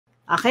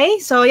Okay,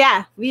 so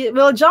yeah, we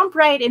will jump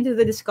right into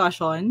the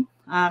discussion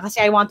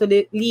kasi I want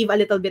to leave a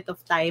little bit of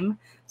time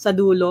sa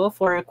dulo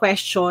for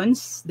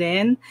questions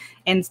then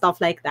and stuff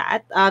like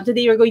that.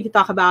 Today we're going to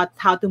talk about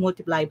how to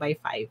multiply by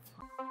 5.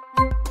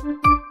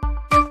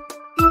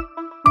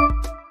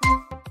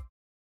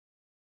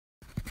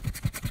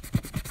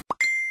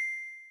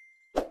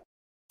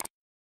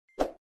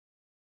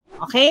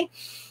 Okay,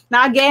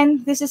 now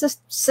again, this is a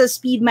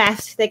speed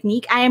math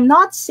technique. I am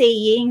not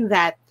saying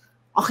that,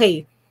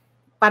 okay,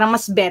 parang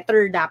mas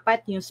better dapat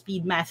yung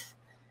speed math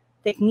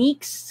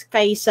techniques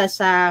kaysa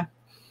sa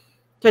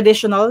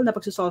traditional na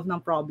pagsosolve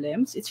ng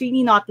problems. It's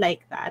really not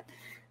like that.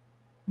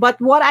 But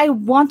what I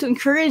want to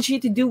encourage you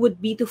to do would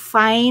be to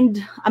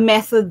find a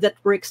method that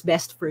works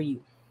best for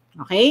you.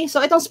 Okay? So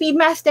itong speed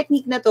math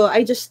technique na to,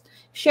 I just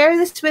share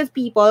this with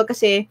people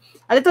kasi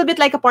a little bit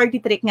like a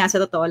party trick nga sa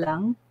totoo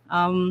lang.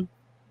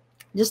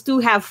 Just to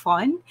have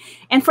fun.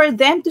 And for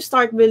them to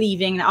start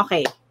believing na,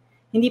 okay,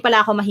 hindi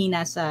pala ako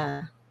mahina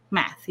sa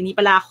math. Hindi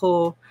pala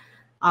ako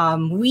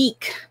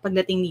weak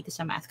pagdating dito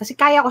sa math. Kasi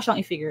kaya ko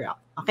siyang i-figure out.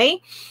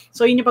 Okay?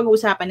 So, yun yung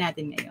pag-uusapan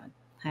natin ngayon.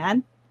 Ayan?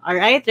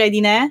 Alright? Ready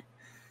na?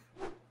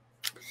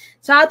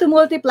 So, how to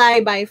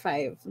multiply by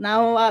 5.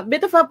 Now,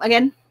 bit of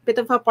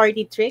a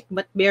party trick,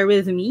 but bear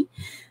with me.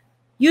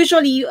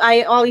 Usually,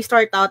 I always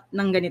start out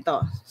ng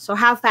ganito. So,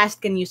 how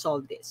fast can you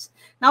solve this?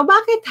 Now,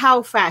 bakit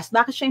how fast?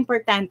 Bakit siya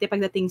importante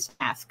pagdating sa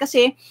math?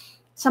 Kasi,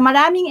 sa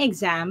maraming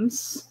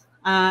exams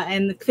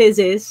and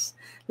quizzes,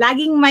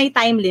 laging may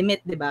time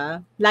limit, di ba?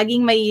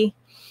 Laging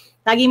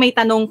may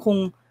tanong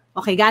kung,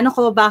 okay, gaano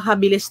ko ba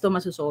kabilis to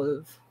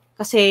masosolve?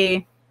 Kasi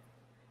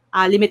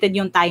limited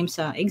yung time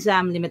sa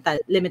exam,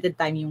 limited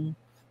time yung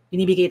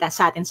binibigay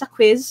sa atin sa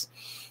quiz.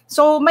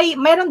 So,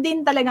 mayroon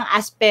din talagang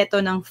aspeto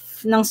ng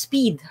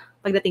speed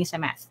pagdating sa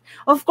math.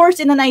 Of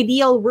course, in an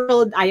ideal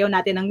world, ayaw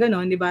natin ng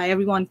ganun, di ba?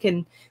 Everyone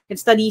can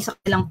study sa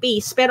kanilang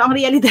pace. Pero ang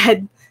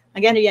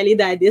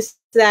realidad is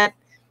that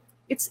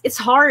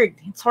it's hard.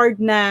 It's hard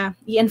na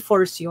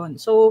i-enforce yun.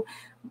 So,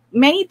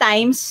 many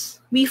times,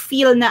 we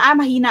feel na,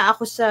 mahina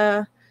ako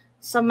sa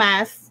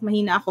math,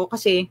 mahina ako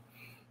kasi,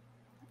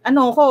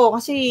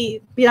 kasi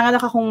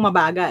pinanganak akong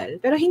mabagal.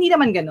 Pero hindi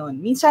naman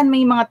ganun. Minsan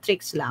may mga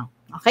tricks lang.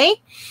 Okay?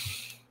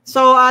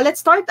 So, let's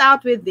start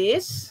out with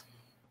this.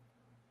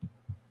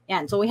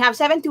 Yan. So, we have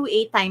 7 to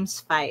 8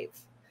 times 5.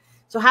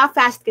 So, how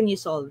fast can you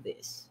solve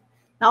this?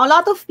 Now, a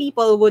lot of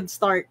people would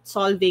start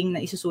solving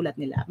na isusulat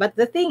nila. But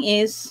the thing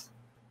is,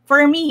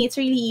 for me, it's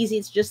really easy.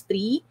 It's just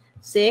 3,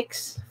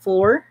 6,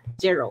 4,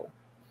 0.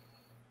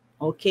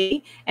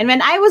 Okay? And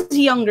when I was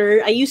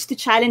younger, I used to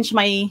challenge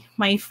my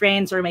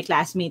friends or my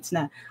classmates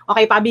na,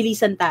 okay,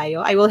 pabilisan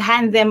tayo. I will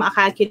hand them a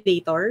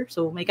calculator.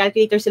 So, may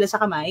calculator sila sa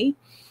kamay.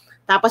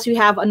 Tapos, we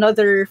have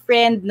another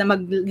friend na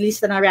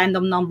maglista ng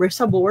random numbers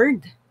sa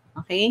board.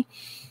 Okay?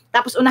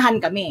 Tapos,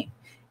 unahan kami.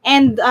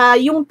 And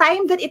yung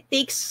time that it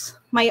takes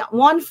my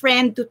one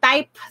friend to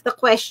type the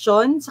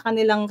question sa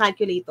kanilang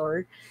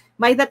calculator,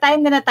 by the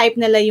time na na-type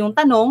nila yung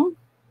tanong,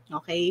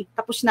 okay,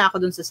 tapos na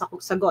ako dun sa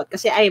sagot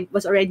kasi I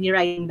was already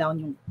writing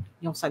down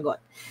yung sagot.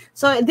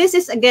 So this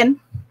is, again,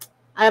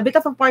 a bit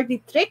of a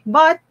party trick,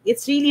 but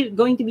it's really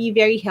going to be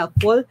very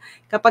helpful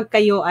kapag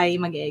kayo ay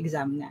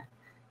mag-e-exam na.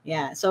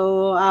 Yeah,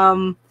 so,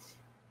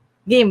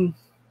 game,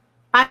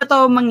 paano to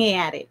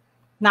mangyayari?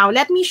 Now,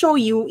 let me show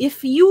you, if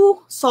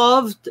you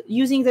solved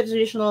using the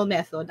traditional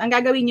method, ang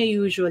gagawin nyo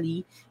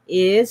usually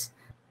is,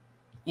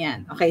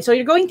 yan, okay, so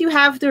you're going to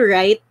have to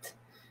write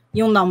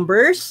yung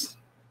numbers.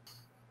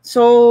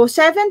 So,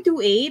 7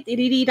 to 8,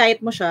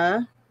 i-rewrite mo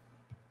siya,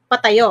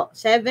 patayo.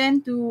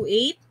 7 to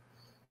 8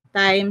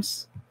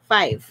 times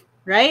 5,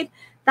 right?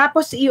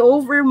 Tapos,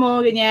 i-over mo,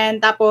 ganyan.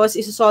 Tapos,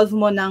 isosolve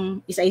mo ng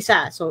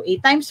isa-isa. So,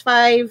 8 times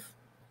 5.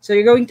 So,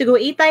 you're going to go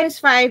 8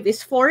 times 5 is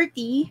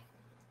 40.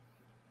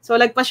 So,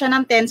 lagpas siya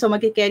ng 10. So,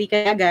 magkikarry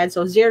ka agad.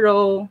 So,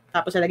 0.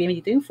 Tapos, lalagay mo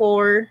dito yung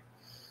 4.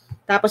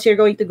 Tapos, you're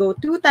going to go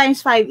 2 times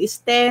 5 is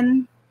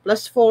 10.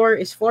 Plus 4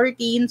 is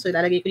 14. So,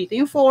 lalagay ko dito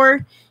yung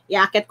 4.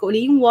 Iaakit ko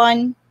uli yung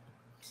 1.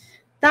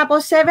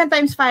 Tapos, 7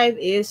 times 5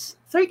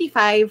 is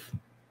 35.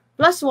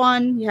 Plus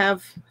 1, you have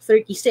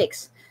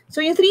 36.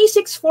 So, yung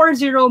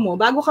 3640 mo,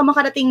 bago ka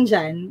makarating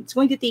dyan, it's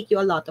going to take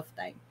you a lot of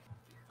time.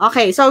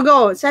 Okay, so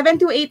go.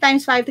 7 to 8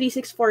 times 5,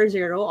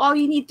 3640. All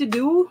you need to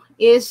do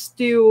is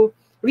to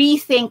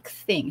rethink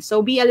things.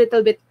 So, be a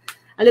little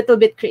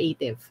bit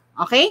creative.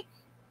 Okay?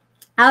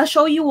 I'll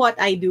show you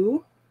what I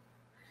do.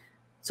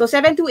 So,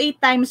 7 to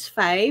 8 times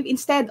 5,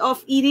 instead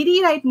of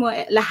i-rewrite mo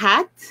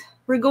lahat,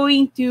 we're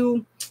going to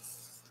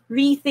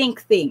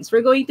rethink things.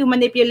 We're going to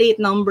manipulate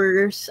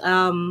numbers,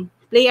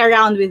 play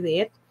around with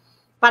it,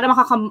 para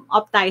makakome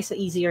up tayo sa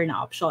easier na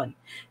option.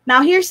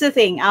 Now, here's the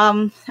thing.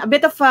 A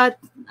bit of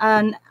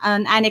an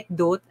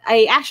anecdote.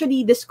 I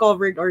actually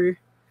discovered or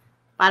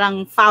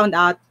parang found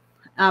out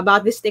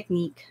about this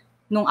technique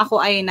nung ako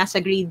ay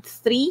nasa grade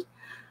 3.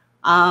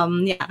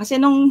 Yeah,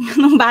 kasi nung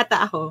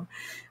bata ako,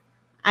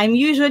 I'm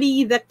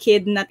usually the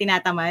kid na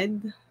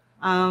tinatamad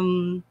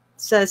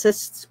sa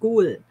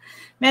school.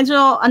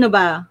 Medyo,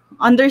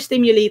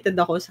 understimulated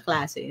ako sa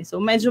klase.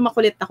 So, medyo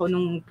makulit ako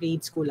nung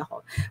grade school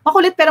ako.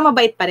 Makulit pero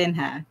mabait pa rin,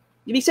 ha?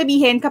 Ibig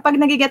sabihin, kapag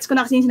nagigets ko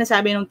na kasi yung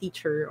sinasabi ng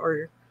teacher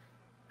or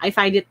I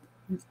find it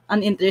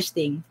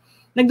uninteresting,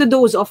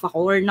 nagdo-doze off ako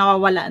or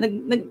nawawala.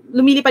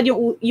 Lumilipad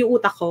yung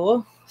utak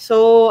ko.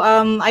 So,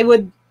 I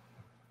would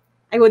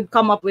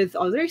come up with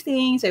other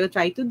things. I would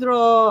try to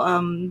draw.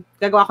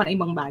 Gagawa ko ng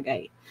ibang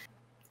bagay.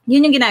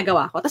 Yun yung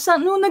ginagawa ko. Tapos,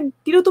 nung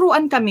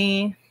tinuturuan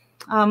kami,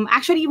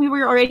 actually, we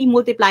were already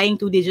multiplying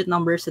 2-digit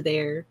numbers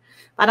there.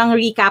 Parang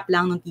recap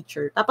lang ng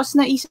teacher. Tapos,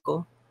 naisip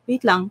ko,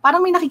 wait lang,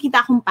 parang may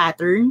nakikita akong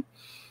pattern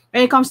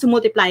when it comes to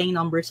multiplying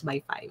numbers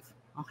by 5.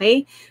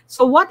 Okay?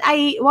 So, what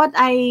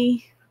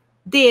I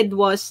did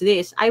was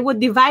this. I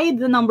would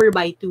divide the number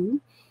by 2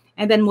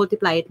 and then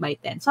multiply it by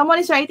 10. Someone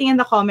is writing in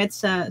the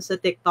comments sa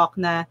TikTok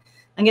na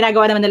ang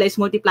ginagawa naman nila is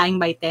multiplying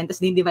by 10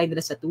 tapos din-divide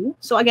nila sa 2.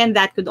 So again,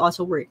 that could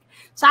also work.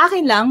 Sa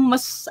akin lang,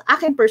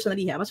 akin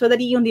personally, mas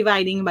madali yung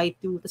dividing by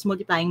 2 tapos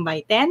multiplying by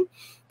 10.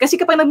 Kasi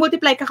kapag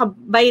nag-multiply ka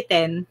by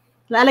 10,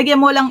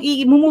 lalagyan mo lang,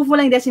 i-move mo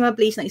lang yung decimal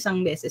place ng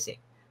isang beses eh.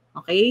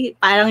 Okay?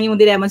 Parang yung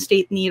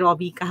demonstrate ni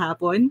Robbie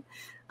kahapon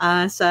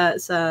sa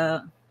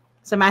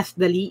Math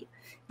Dali.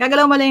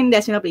 Gagalaw mo lang yung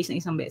decimal place ng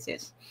isang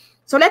beses.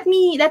 So let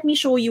me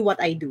show you what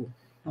I do.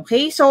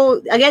 Okay? So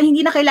again,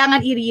 hindi na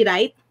kailangan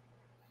i-rewrite.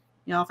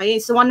 Okay?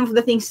 So one of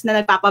the things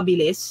na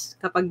nagpapabilis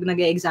kapag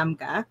nag-exam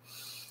ka.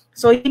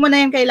 So hindi mo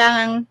na yung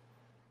kailangan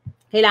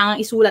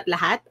isulat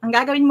lahat. Ang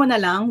gagawin mo na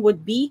lang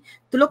would be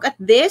to look at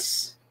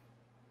this.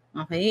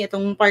 Okay?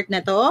 Itong part na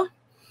to.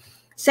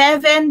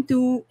 7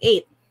 to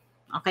 8.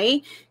 Okay?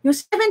 Yung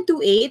 7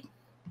 to 8,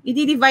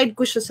 i-divide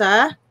ko siya sa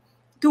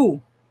 2.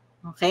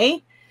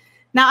 Okay?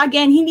 Now,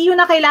 again, hindi yun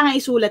na kailangan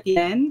isulat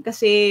yan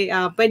kasi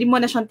pwede mo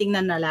na siyang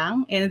tingnan na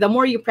lang. And the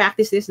more you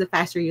practice this, the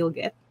faster you'll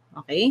get.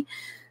 Okay?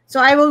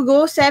 So, I will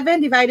go 7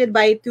 divided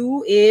by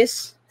 2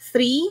 is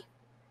 3.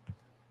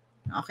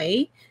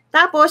 Okay?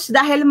 Tapos,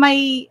 dahil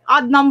may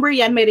odd number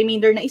yan, may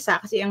remainder na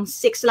isa kasi ang 6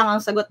 lang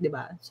ang sagot, di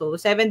ba? So,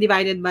 7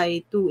 divided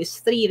by 2 is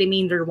 3,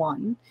 remainder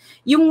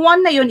 1. Yung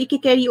 1 na yun,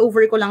 i-carry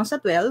over ko lang sa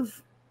 12.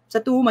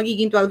 Sa 2,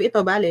 magiging 12 ito,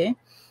 bale.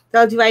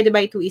 12 divided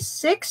by 2 is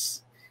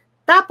 6.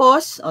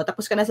 Tapos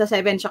ka na sa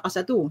 7 tsaka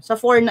sa 2.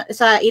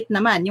 Sa 8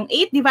 naman. Yung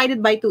 8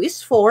 divided by 2 is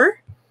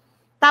 4.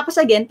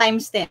 Tapos again,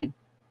 times 10.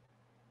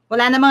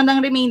 Wala namang ng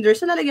remainder,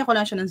 so lalagyan ko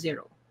lang siya ng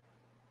 0.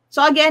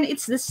 So again,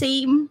 it's the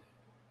same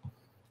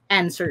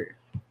answer.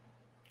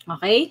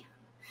 Okay?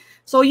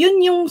 So yun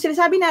yung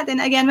sinasabi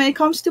natin. Again, when it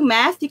comes to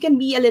math, you can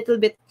be a little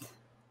bit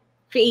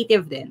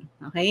creative din.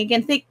 Okay? You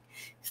can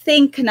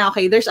think na,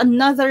 okay, there's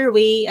another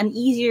way, an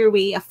easier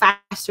way, a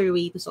faster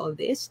way to solve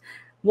this.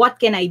 What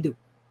can I do?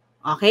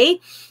 Okay?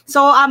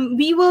 So,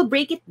 we will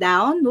break it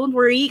down. Don't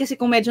worry, kasi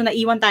kung medyo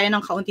naiwan tayo ng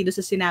kaunti doon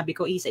sa sinabi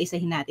ko,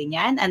 isa-isahin natin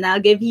yan. And I'll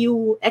give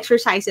you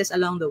exercises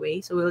along the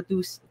way. So, we'll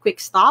do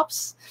quick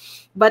stops.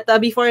 But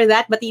before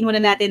that, batiin muna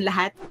natin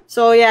lahat.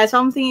 So, yeah,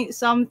 something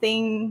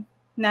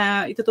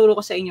na ituturo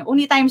ko sa inyo.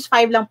 Only times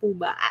 5 lang po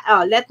ba?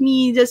 Let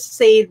me just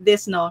say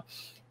this, no?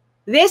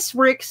 This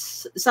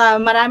works sa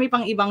marami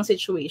pang ibang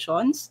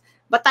situations.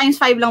 But times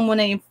 5 lang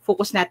muna yung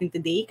focus natin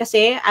today.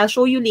 Kasi I'll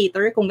show you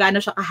later kung gaano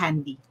siya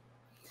ka-handy.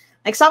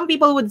 Like some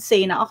people would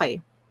say na,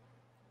 okay,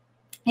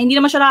 hindi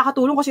naman siya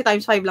nakakatulong kasi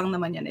times 5 lang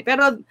naman yan eh.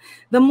 Pero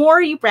the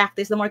more you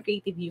practice, the more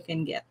creative you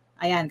can get.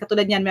 Ayan,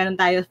 katulad niyan, meron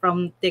tayo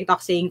from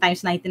TikTok saying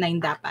times 99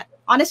 dapat.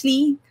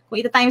 Honestly, kung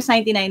ito times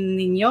 99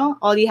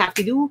 ninyo, all you have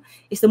to do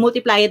is to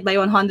multiply it by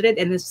 100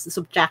 and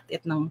subtract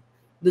it dun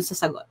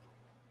sa sagot.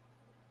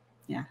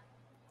 Yeah.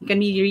 You can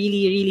be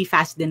really, really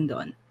fast din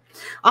doon.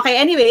 Okay,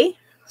 anyway,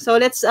 so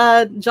let's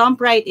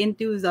jump right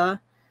into the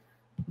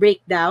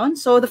breakdown.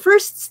 So the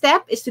first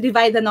step is to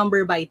divide the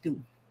number by 2.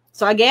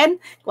 So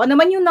again, kung ano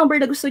man yung number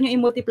na gusto nyo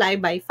i-multiply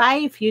by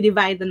 5, you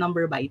divide the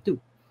number by 2.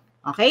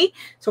 Okay?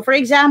 So for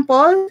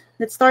example,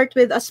 let's start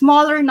with a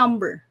smaller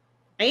number.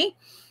 Okay?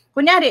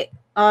 Kunyari,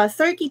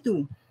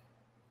 32.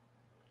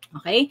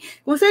 Okay?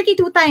 Kung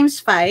 32 times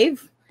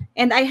 5,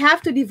 and I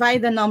have to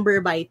divide the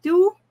number by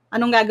 2,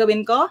 anong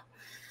gagawin ko?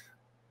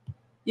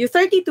 Yung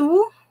 32,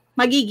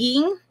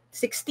 magiging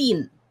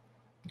 16.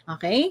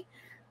 Okay?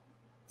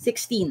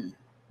 16.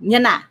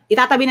 Yan na.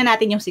 Itatabi na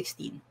natin yung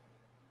 16.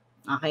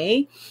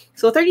 Okay?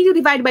 So, 32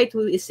 divided by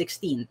 2 is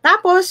 16.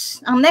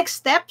 Tapos, ang next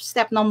step,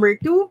 step number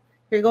 2,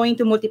 you're going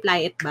to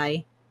multiply it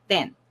by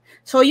 10.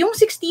 So, yung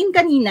 16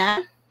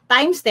 kanina,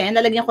 times 10,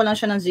 lalagyan ko lang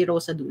siya ng 0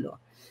 sa dulo.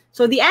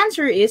 So, the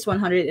answer is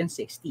 160.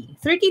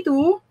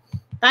 32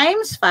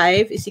 times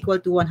 5 is equal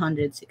to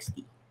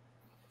 160.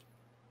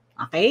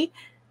 Okay?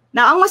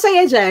 Now, ang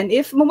masaya dyan,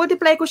 if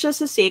multiply ko siya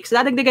sa 6,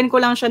 dadagdagan ko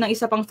lang siya ng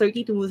isa pang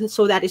 32,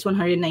 so that is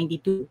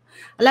 192.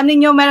 Alam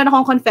niyo, meron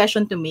akong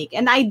confession to make.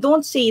 And I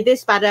don't say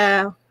this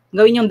para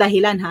gawin yung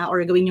dahilan,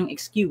 or gawin yung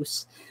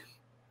excuse.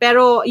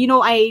 Pero, you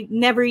know, I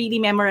never really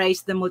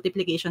memorized the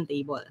multiplication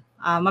table.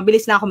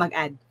 Mabilis na ako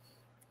mag-add.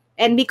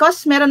 And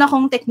because meron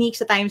akong technique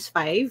sa times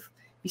 5,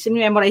 kasi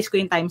memorize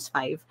ko yung times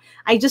 5,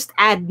 I just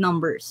add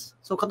numbers.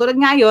 So, katulad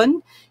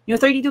ngayon, yung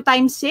 32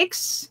 times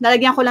 6,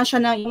 lalagyan ko lang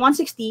siya ng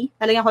 160,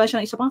 lalagyan ko lang siya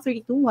ng isa pang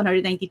 32,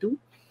 192.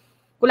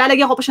 Kung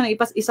lalagyan ko pa siya ng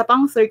isa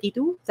pang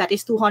 32, that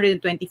is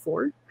 224.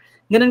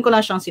 Ganun ko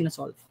lang siyang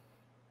sinusolve.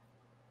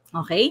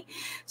 Okay?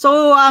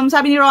 So,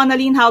 sabi ni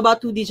Ronaldine, how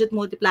about two-digit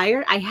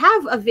multiplier? I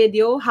have a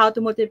video how to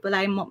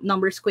multiply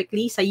numbers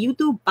quickly sa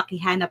YouTube.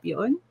 Pakihanap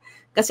yon.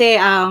 Kasi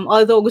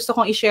although gusto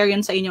kong i-share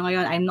yun sa inyo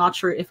ngayon, I'm not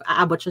sure if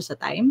aabot siya sa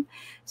time.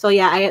 So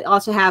yeah, I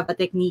also have a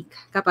technique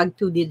kapag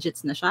 2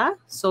 digits na siya.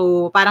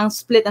 So parang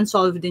split and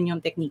solve din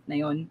yung technique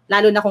na yun.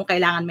 Lalo na kung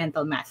kailangan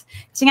mental math.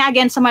 Kasi nga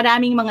again, sa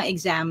maraming mga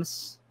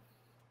exams,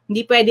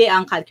 hindi pwede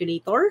ang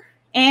calculator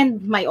and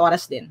may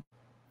oras din.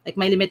 Like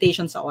may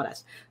limitation sa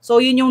oras.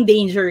 So yun yung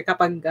danger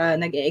kapag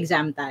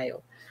nag-e-exam tayo.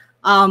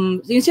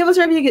 Yung civil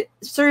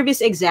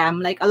service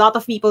exam, like a lot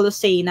of people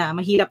say na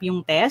mahirap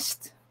yung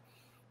test.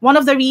 One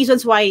of the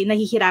reasons why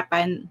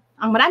nahihirapan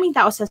ang maraming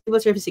tao sa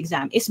civil service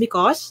exam is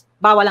because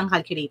bawal ang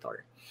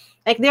calculator.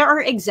 Like there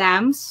are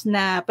exams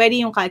na pwede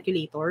yung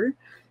calculator.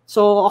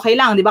 So okay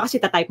lang, di ba?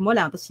 Kasi tatype mo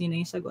lang, tapos yun na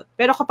yung sagot.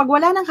 Pero kapag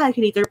wala ng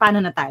calculator, paano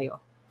na tayo?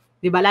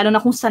 Di ba? Lalo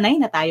na kung sanay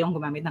na tayong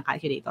gumamit ng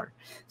calculator.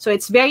 So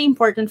it's very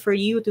important for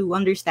you to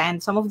understand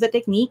some of the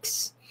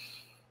techniques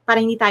para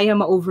hindi tayo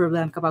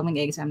ma-overwhelm kapag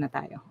mag-exam na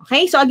tayo.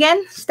 Okay? So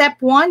again,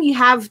 step 1, you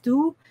have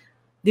to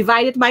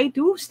divide it by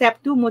 2. Step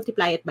 2,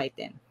 multiply it by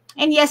 10.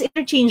 And yes,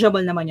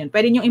 interchangeable naman yun.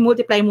 Pwede nyo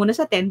i-multiply muna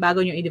sa 10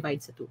 bago nyo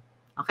i-divide sa 2.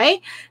 Okay?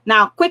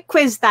 Now, quick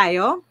quiz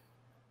tayo.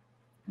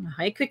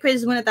 Okay, quick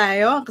quiz muna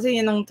tayo kasi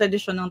yun ang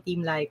tradisyon ng Team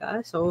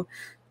Lyqa. So,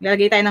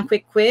 lalagay tayo ng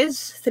quick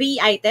quiz.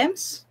 3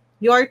 items.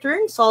 Your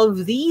turn.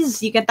 Solve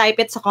these. You can type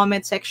it sa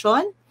comment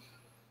section.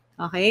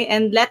 Okay?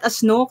 And let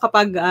us know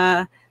kapag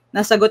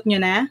nasagot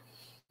nyo na.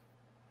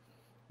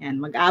 Yan,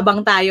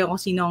 mag-aabang tayo kung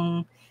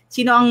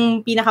sino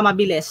ang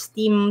pinakamabilis.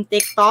 Team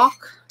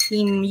TikTok,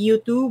 Team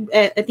YouTube,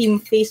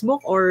 Team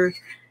Facebook, or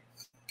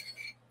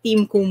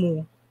Team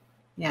Kumu.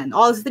 Yan,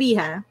 all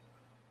 3 ha.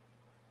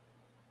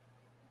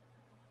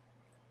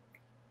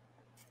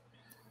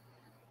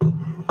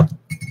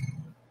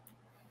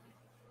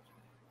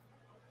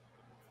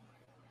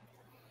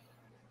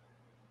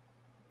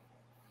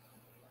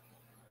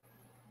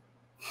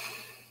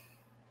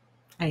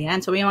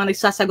 Ayan, so may mga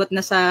nagsasagot na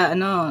sa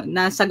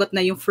nasagot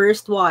na yung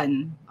first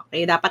one.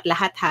 Okay, dapat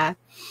lahat ha.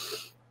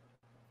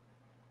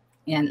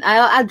 Yan,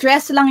 I'll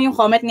address lang yung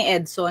comment ni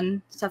Edson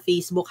sa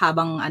Facebook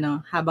habang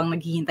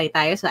naghihintay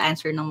tayo sa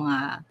answer ng mga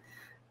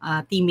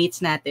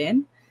teammates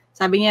natin.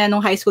 Sabi niya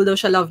nung high school daw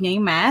siya love niya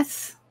yung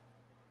math.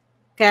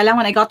 Kaya lang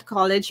when I got to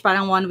college,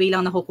 parang one way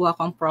lang nakukuha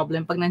ko ang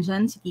problem pag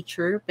nandiyan si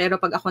teacher, pero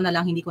pag ako na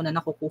lang hindi ko na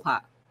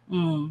nakukuha.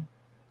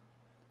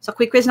 Sa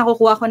quick quiz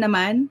nakukuha ko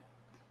naman,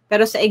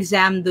 pero sa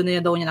exam doon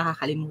na daw niya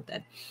nakakalimutan.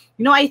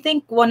 You know, I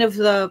think one of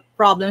the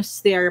problems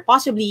there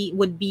possibly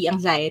would be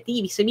anxiety.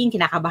 Ibig sabihin,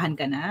 kinakabahan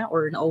ka na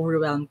or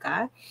na-overwhelm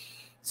ka.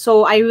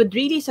 So I would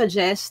really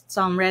suggest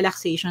some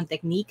relaxation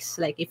techniques.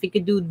 Like if you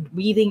could do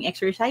breathing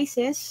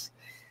exercises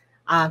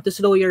to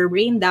slow your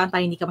brain down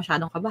para hindi ka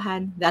masyadong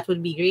kabahan, that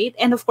would be great.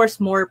 And of course,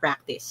 more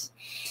practice.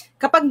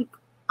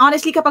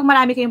 Honestly, kapag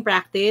marami kayong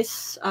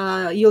practice,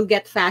 you'll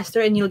get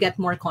faster and you'll get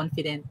more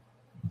confident.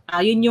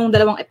 Yun yung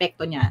dalawang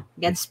epekto niya.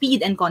 Again,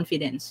 speed and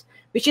confidence.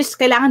 Which is,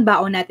 kailangan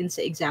baon natin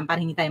sa exam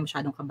para hindi tayo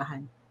masyadong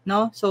kabahan.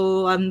 No?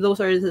 So,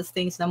 those are the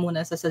things na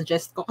muna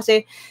sa-suggest ko.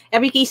 Kasi,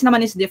 every case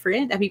naman is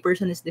different. Every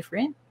person is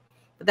different.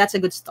 But that's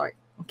a good start.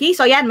 Okay?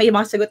 So, yan. May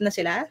mga sagot na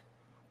sila.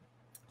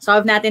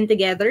 Solve natin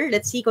together.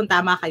 Let's see kung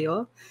tama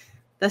kayo.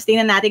 Tapos,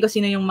 tingnan natin kung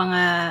sino yung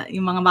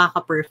mga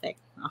makaka-perfect.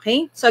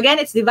 Okay? So, again,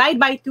 it's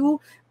divide by 2,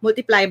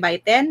 multiply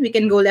by 10. We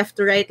can go left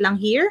to right lang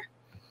here.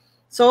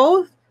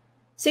 So,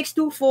 6,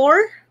 2,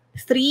 4,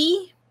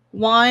 3,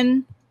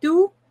 1,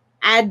 2,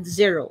 add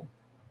 0.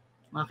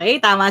 Okay,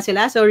 tama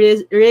sila. So,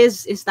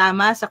 Riz is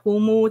tama. Sa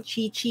Kumu,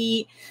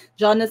 Chichi,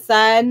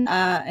 Jonathan,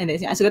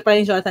 ang sagot pa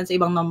rin Jonathan sa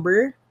ibang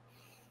number.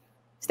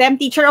 STEM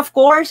teacher, of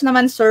course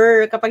naman,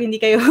 sir. Kapag hindi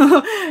kayo,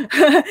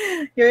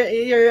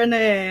 you're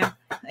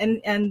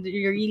and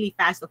you're really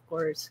fast, of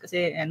course.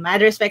 Kasi, and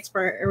mad respect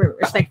for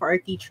our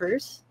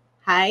teachers.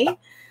 Hi.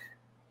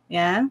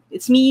 Yeah.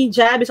 It's me,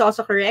 Jab is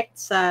also correct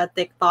sa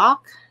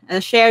TikTok.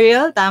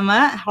 Cheryl,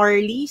 tama.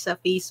 Harley sa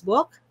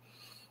Facebook.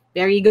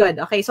 Very good.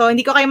 Okay, so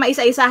hindi ko kayo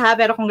maisa-isa ha,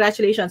 pero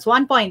congratulations.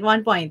 1 point,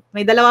 1 point.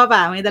 May dalawa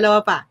pa.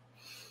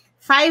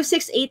 5,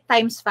 6, 8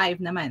 times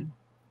 5 naman.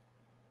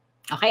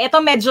 Okay, ito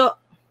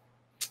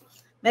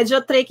medyo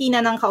tricky na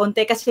ng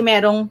kaunti kasi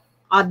merong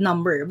odd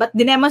number. But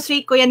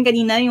dinemonstrate ko yan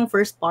kanina yung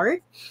first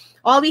part.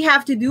 All we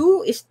have to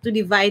do is to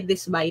divide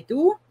this by 2.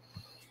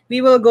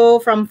 We will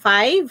go from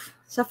 5.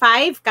 Sa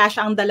 5,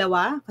 kasya ang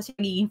dalawa kasi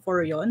magiging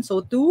 4 yon.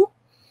 So 2.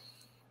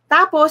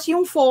 Tapos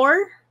yung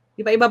 4,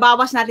 diba,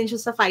 ibabawas natin siya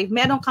sa 5,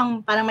 meron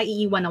kang parang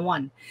maiiwan na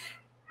 1.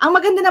 Ang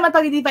maganda naman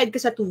pag i-divide ka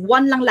sa 2,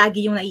 1 lang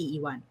lagi yung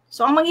naiiwan.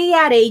 So, ang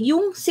mangyayari,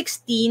 yung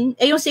 6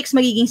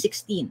 magiging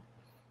 16.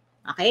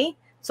 Okay?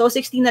 So,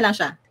 16 na lang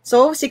siya.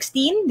 So,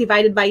 16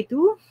 divided by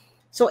 2.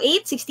 So,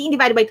 8, 16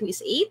 divided by 2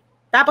 is 8.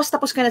 Tapos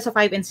ka na sa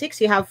 5 and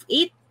 6. You have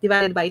 8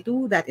 divided by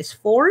 2, that is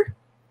 4.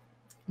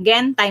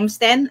 Again, times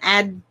 10,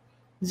 add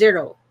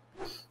 0.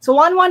 So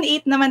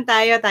 118 naman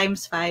tayo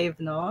times 5,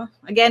 no?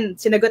 Again,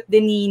 sinagot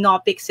din ni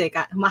Nopix eh.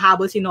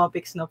 Mahabol si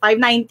Nopix, no?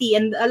 590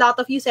 and a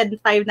lot of you said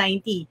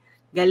 590.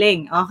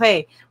 Galing.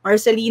 Okay.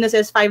 Marcelino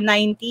says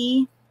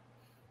 590.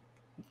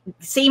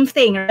 Same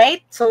thing,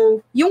 right?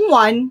 So yung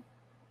 1,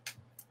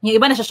 yung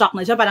iba nasa-shock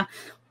na siya. Parang,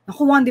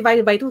 naku, 1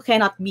 divided by 2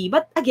 cannot be.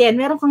 But again,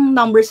 meron kang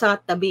number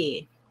sa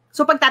tabi.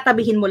 So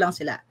pagtatabihin mo lang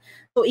sila.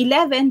 So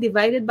 11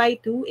 divided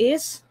by 2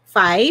 is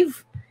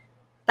 5.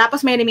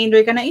 Tapos may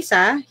remainder ka na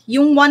isa.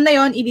 Yung 1 na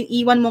yon,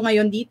 iiwan mo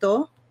ngayon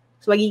dito.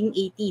 So, magiging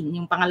 18,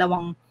 yung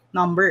pangalawang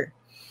number.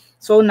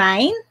 So,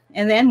 9,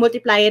 and then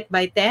multiply it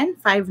by 10,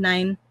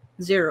 590.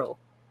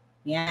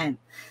 Yan.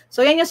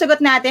 So, yan yung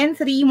sagot natin,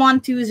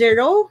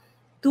 3120,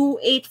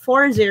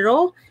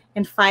 2840,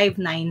 and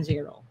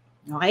 590.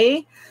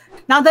 Okay?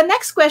 Now, the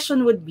next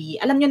question would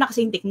be, alam nyo na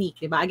kasi yung technique,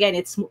 diba? Again,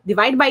 it's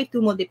divide by 2,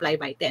 multiply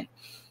by 10.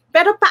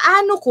 Pero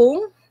paano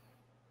kung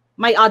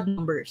may odd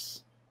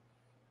numbers?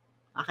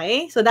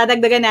 Okay? So,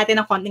 dadagdagan natin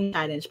ng konting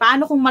challenge.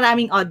 Paano kung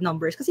maraming odd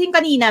numbers? Kasi yung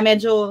kanina,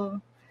 medyo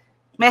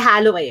may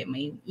halo eh.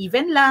 May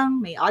even lang,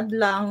 may odd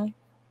lang.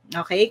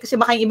 Okay? Kasi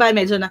baka yung iba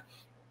medyo na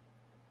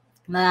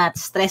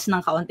stress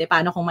ng kaunti.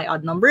 Paano kung may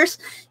odd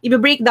numbers?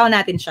 I-breakdown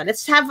natin siya.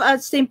 Let's have a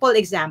simple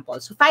example.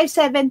 So,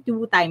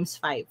 572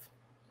 times 5.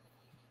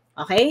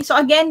 Okay? So,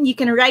 again, you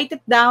can write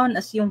it down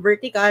as yung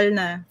vertical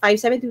na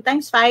 572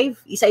 times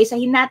 5.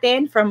 Isa-isahin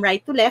natin from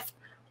right to left.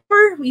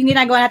 Or yung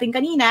ginagawa natin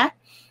kanina,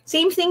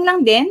 same thing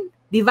lang din.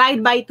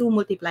 Divide by 2,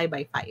 multiply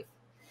by 5.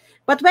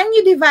 But when you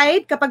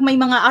divide, kapag may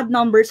mga odd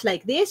numbers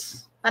like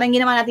this, parang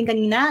ginawa natin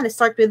kanina, let's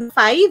start with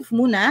 5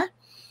 muna.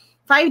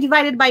 5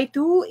 divided by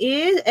 2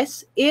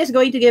 is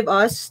going to give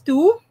us 2.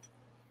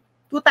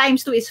 2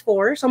 times 2 is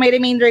 4. So may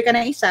remainder ka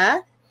na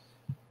isa.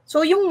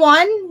 So yung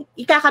 1,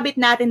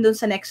 ikakabit natin dun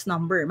sa next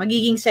number.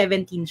 Magiging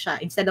 17 siya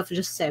instead of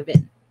just 7.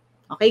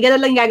 Okay, ganun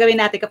lang gagawin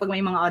natin kapag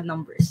may mga odd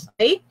numbers.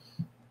 Okay?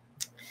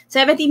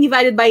 17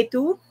 divided by 2,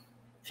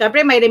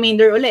 syempre may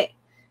remainder uli.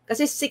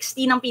 Kasi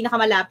 16 ang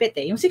pinakamalapit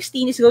eh. Yung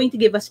 16 is going to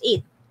give us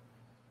 8.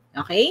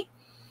 Okay?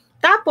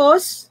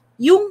 Tapos,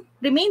 yung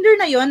remainder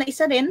na yon na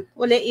isa rin,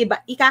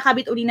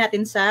 ikakabit uli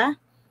natin sa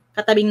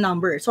katabing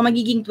number. So,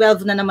 magiging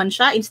 12 na naman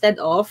siya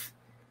instead of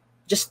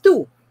just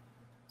 2.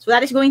 So,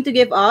 that is going to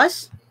give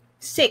us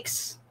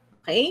 6.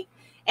 Okay?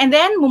 And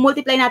then,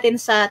 mumultiply natin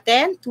sa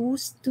 10,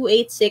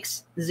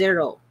 2860.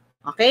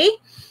 Okay?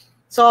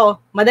 So,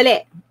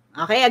 madali.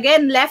 Okay?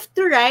 Again, left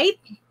to right.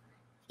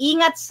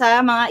 Ingat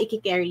sa mga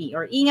i-carry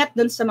or ingat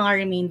dun sa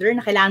mga remainder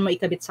na kailangan mo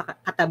ikabit sa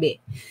katabi.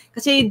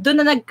 Kasi dun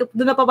na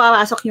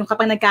papapasok yung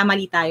kapag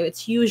nagkamali tayo,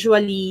 it's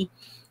usually,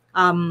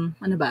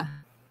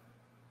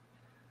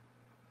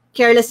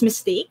 careless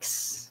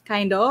mistakes,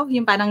 kind of.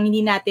 Yung parang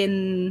hindi natin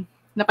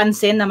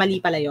napansin na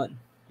mali pala yun.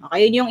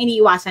 Okay? Yun yung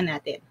iniiwasan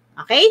natin.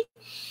 Okay?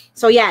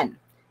 So, yan.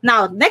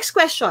 Now, next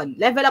question.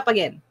 Level up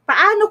again.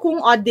 Paano kung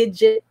odd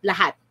digit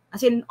lahat?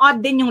 As in,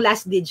 odd din yung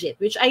last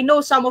digit, which I know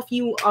some of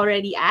you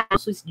already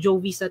asked. So,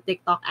 Jovi sa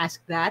TikTok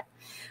asked that.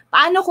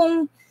 Paano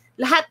kung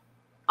lahat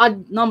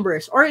odd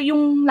numbers? Or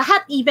yung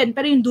lahat even,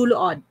 pero yung dulo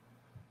odd?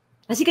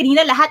 Kasi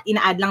kanina lahat,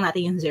 ina-add lang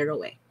natin yung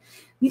 0 eh.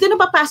 Dito na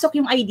papasok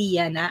yung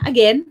idea na,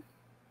 again,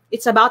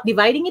 it's about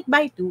dividing it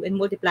by 2 and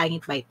multiplying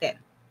it by 10.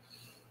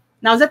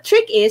 Now, the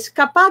trick is,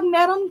 kapag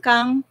meron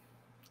kang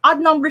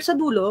odd number sa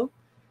dulo,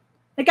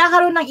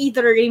 nagkakaroon ng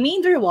either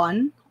remainder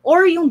 1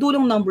 or yung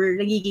dulong number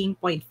nagiging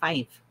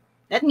 0.5.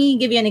 Let me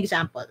give you an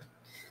example.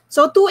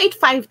 So,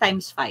 285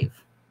 times 5.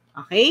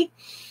 Okay?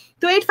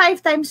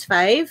 285 times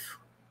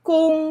 5,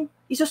 kung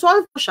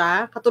isosolve ko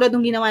siya, katulad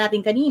ng ginawa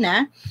natin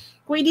kanina,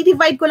 kung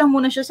i-divide ko lang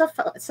muna siya sa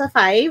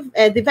 5,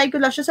 divide ko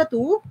lang siya sa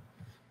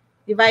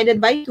 2, divided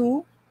by 2,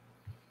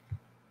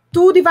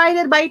 2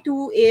 divided by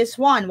 2 is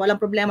 1. Walang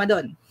problema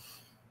doon.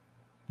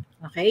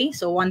 Okay?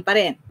 So, 1 pa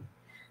rin.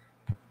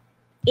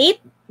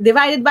 8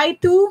 divided by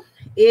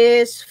 2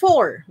 is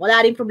 4.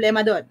 Wala rin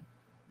problema doon.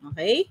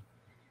 Okay?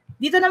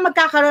 Dito na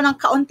magkakaroon ng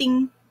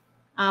kaunting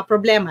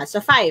problema sa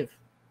 5.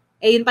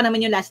 Eh, yun pa naman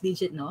yung last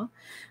digit, no?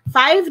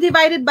 5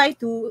 divided by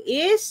 2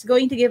 is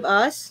going to give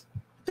us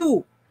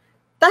 2.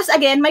 Tapos,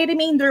 again, may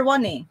remainder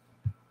 1 eh.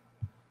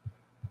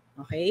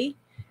 Okay?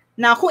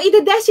 Now, kung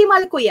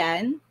i-decimal ko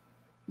yan,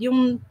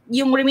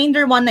 yung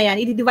remainder 1 na yan,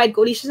 i-divide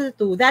ko ulit siya sa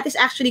 2, that is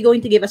actually going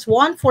to give us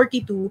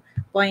 142.5.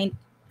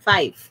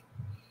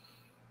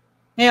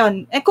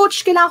 Ngayon,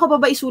 coach, kailangan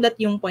ko ba isulat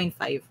yung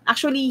 0.5?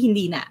 Actually,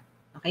 hindi na.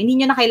 Okay?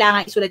 Hindi nyo na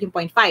kailangan isulat yung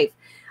 0.5.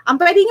 Ang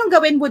pwede nyo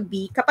gawin would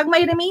be, kapag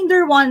may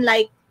remainder 1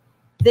 like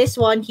this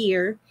one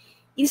here,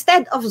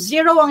 instead of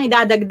 0 ang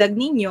idadagdag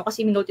ninyo,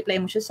 kasi minultiply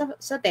mo siya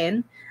sa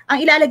 10, ang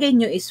ilalagay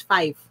nyo is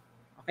 5.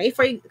 Okay?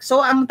 So,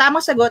 ang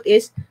tamang sagot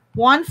is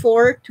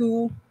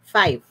 1425.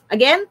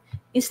 Again,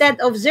 instead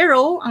of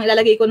 0, ang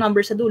ilalagay ko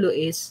number sa dulo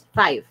is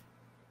 5.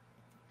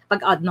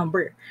 Pag odd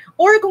number.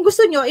 Or kung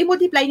gusto nyo,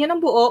 i-multiply nyo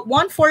ng buo,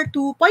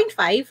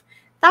 142.5.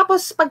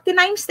 Tapos, pag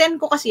times 10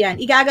 ko kasi yan,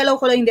 igagalaw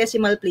ko lang yung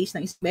decimal place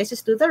ng isang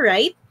beses to the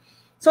right.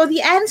 So, the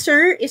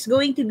answer is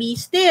going to be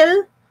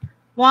still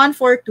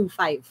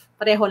 1425.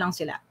 Pareho lang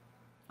sila.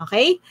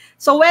 Okay?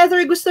 So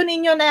whether gusto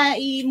ninyo na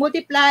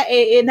i-multiply,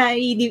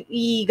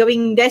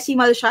 gawing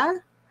decimal siya,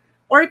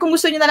 or kung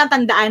gusto niyo na lang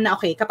tandaan na,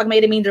 okay, kapag may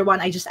remainder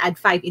 1, I just add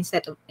 5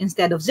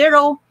 instead of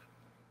 0.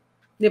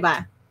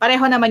 Diba?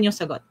 Pareho naman yung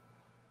sagot.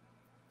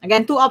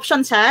 Again, 2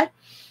 options ha.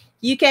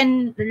 You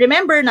can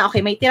remember na,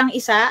 okay, may tirang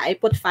isa, I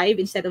put 5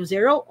 instead of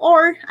 0,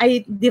 or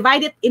I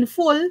divide it in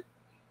full.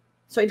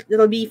 So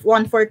it'll be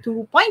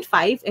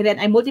 142.5, and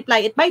then I multiply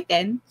it by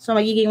 10, so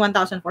magiging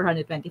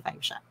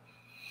 1,425 siya.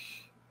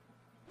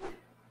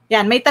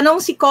 Yan, may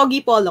tanong si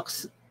Kogi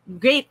Polox.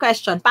 Great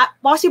question.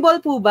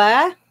 Possible po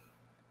ba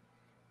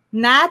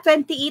na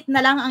 28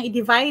 na lang ang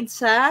i-divide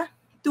sa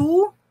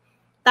 2,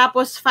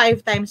 tapos 5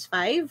 times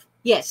 5?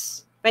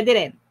 Yes, pwede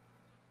rin.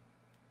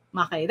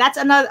 Okay, that's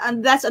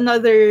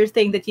another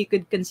thing that you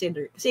could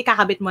consider. Kasi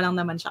kakabit mo lang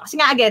naman siya. Kasi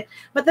nga again,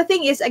 but the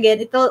thing is, again,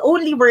 it will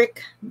only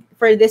work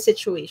for this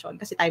situation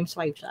kasi times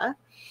 5 siya.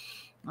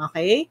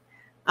 Okay?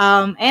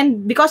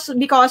 And because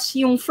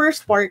yung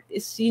first part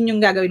is yun yung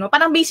gagawin mo.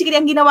 Parang basically,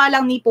 ang ginawa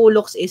lang ni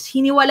Polux is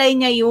hiniwalay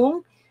niya yung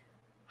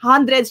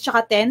hundreds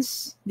tsaka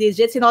tens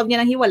digits, sinolve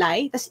niya ng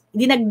hiwalay, tapos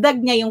dinagdag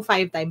niya yung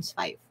 5 times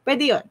 5.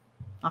 Pwede yun.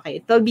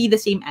 Okay, it will be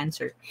the same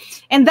answer.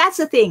 And that's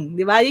the thing,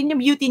 di ba? Yun yung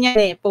beauty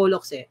niya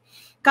Polux eh.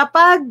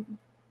 Kapag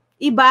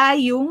iba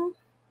yung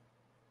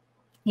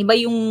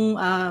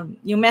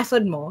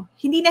method mo,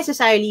 hindi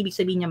necessarily ibig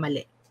sabihin niya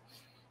mali.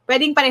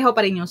 Pwedeng pareho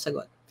pa rin yung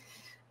sagot.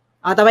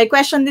 May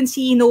question din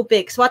si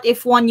NoPix. What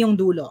if 1 yung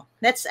dulo?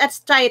 Let's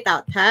try it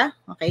out, ha?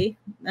 Okay?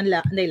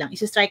 Anday lang.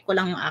 Isi-strike ko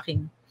lang yung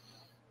aking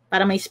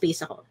para may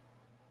space ako.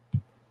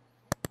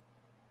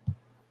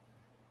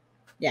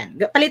 Yan.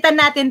 Palitan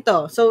natin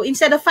to. So,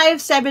 instead of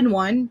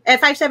 572,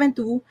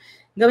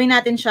 gawin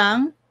natin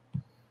siyang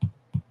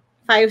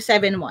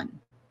 571.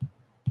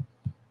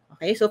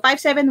 Okay, so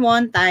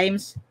 571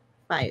 times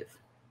 5.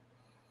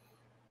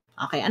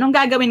 Okay, anong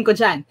gagawin ko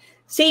dyan?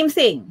 Same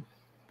thing.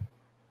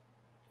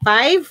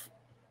 5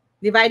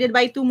 divided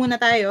by 2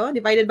 muna tayo.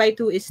 Divided by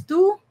 2 is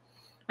 2.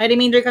 May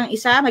remainder kang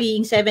isa,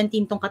 magiging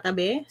 17 tong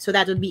katabi. So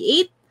that would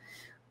be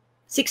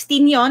 8.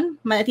 16 yon.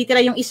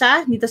 Matitira yung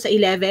isa dito sa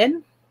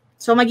 11.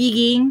 So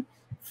magiging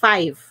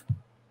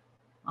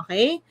 5.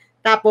 Okay?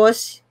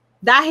 Tapos,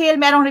 dahil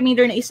merong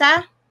remainder na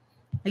isa,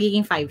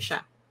 magiging 5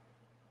 siya.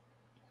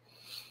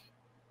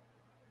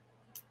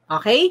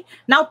 Okay?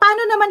 Now,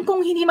 paano naman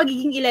kung hindi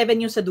magiging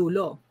 11 yung sa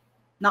dulo?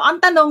 Now,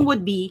 ang tanong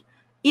would be,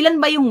 ilan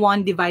ba yung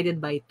 1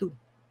 divided by 2?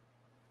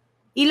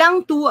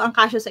 Ilang 2 ang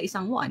kasya sa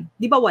isang 1?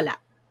 Di ba wala?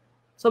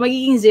 So,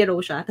 magiging 0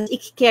 siya. Tapos,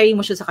 i-carry mo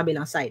siya sa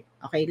kabilang side.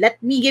 Okay?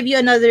 Let me give you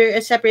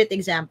a separate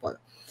example.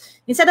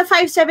 Instead of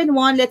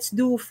 571, let's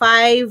do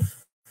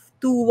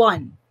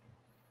 521.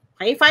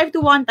 Okay?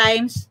 521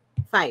 times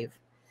 5.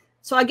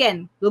 So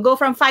again, we'll go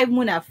from 5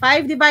 muna.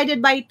 5 divided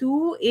by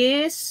 2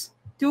 is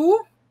 2.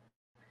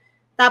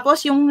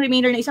 Tapos yung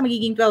remainder na isa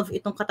magiging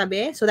 12 itong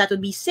katabi. So that would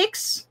be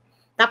 6.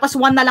 Tapos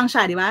 1 na lang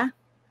siya, di ba?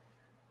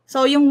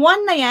 So yung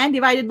 1 na yan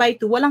divided by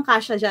 2, walang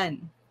kasya dyan.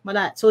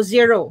 Wala. So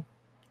 0.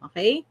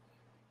 Okay?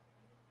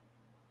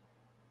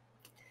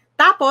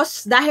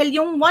 Tapos, dahil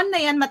yung 1 na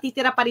yan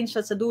matitira pa rin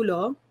siya sa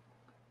dulo,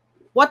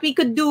 what we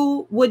could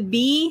do would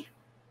be,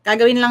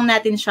 gagawin lang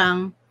natin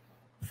siyang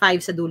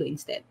 5 sa dulo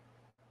instead.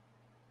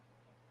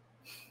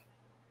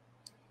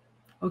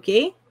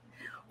 Okay?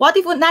 What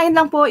if unahin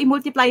lang po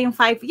i-multiply yung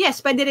 5? Yes,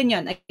 pwede rin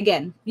yun.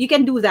 Again, you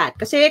can do that.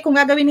 Kasi kung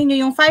gagawin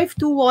niyo yung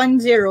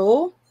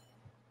 5210,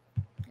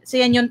 kasi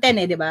yan yung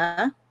 10 di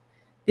ba?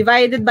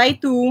 Divided by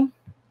 2,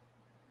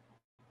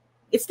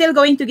 it's still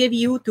going to give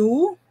you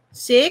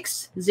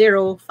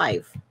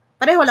 2605.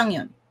 Pareho lang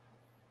yun.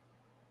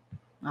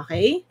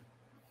 Okay?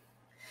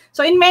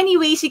 So in many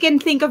ways, you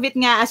can think of it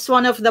nga as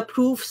one of the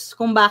proofs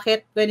kung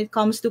bakit when it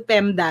comes to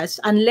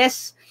PEMDAS,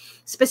 unless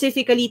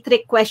specifically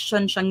trick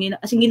question siyang,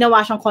 as in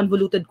ginawa siyang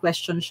convoluted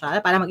question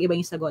siya para mag-iba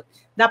yung sagot.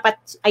 Dapat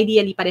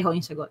ideally pareho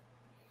yung sagot.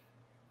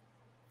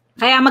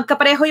 Kaya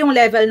magkapareho yung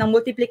level ng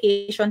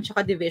multiplication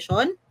tsaka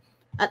division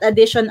at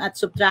addition at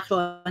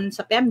subtraction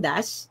sa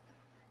PEMDAS.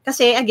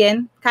 Kasi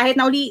again, kahit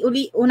na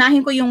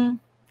unahin ko yung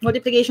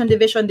multiplication,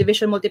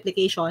 division,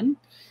 multiplication,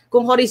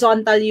 kung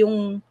horizontal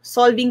yung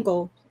solving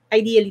ko,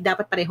 ideally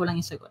dapat pareho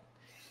lang yung sagot.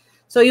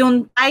 So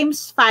yung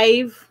times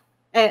 5,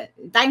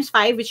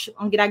 which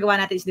ang ginagawa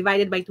natin is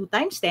divided by 2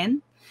 times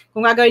 10.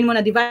 Kung gagawin mo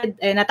na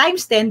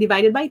times 10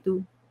 divided by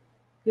 2,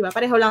 di ba?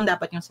 Pareho lang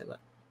dapat yung sagot.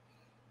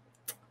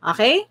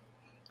 Okay?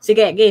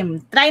 Sige,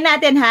 game. Try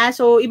natin ha.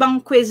 So,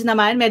 ibang quiz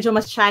naman, medyo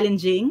mas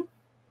challenging.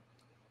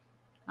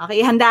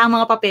 Okay, ihanda ang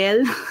mga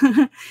papel.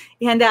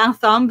 Ihanda ang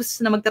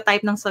thumbs na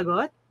magta-type ng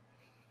sagot.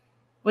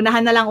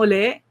 Unahan na lang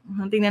uli.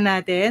 Tingnan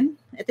natin.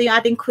 Ito yung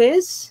ating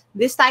quiz.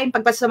 This time,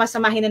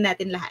 pagpasama-samahin na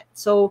natin lahat.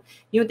 So,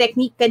 yung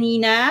technique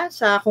kanina,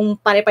 sa kung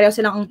pare-pareho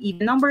silang ang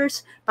even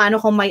numbers,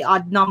 paano kung may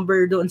odd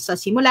number doon sa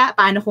simula,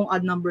 paano kung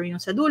odd number yung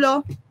sa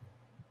dulo.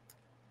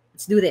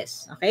 Let's do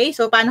this. Okay?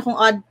 So, paano kung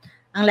odd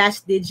ang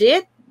last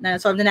digit?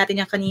 Na-solve na natin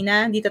yung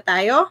kanina. Dito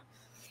tayo.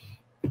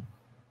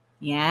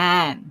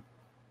 Yan.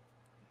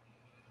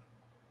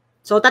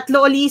 So,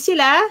 tatlo uli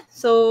sila.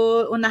 So,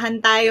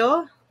 unahan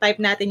tayo.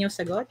 Type natin yung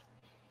sagot.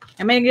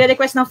 May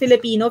nagre-request ng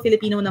Filipino.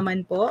 Filipino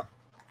naman po.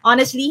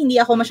 Honestly, hindi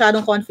ako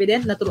masyadong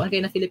confident na turuan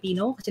kayo ng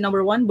Filipino. Kasi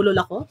number 1, bulol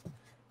ako.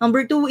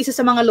 Number 2, isa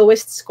sa mga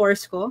lowest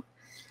scores ko,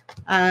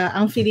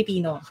 ang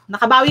Filipino.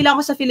 Nakabawi lang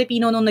ako sa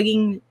Filipino nung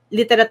naging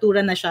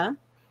literatura na siya.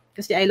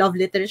 Kasi I love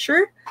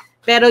literature.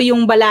 Pero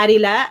yung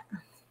balarila,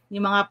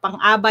 yung mga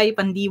pang-abay,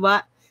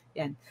 pandiwa,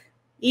 yan.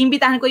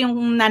 Iimbitahan ko yung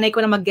nanay ko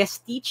na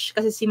mag-guest teach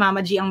kasi si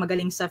Mama G ang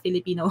magaling sa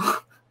Filipino.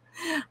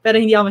 Pero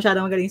hindi ako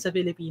masyadong magaling sa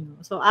Filipino.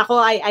 So ako,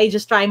 I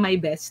just try my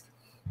best.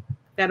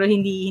 Pero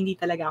hindi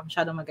talaga ako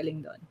masyadong magaling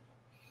doon.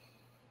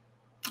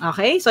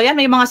 Okay, so yan,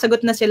 may mga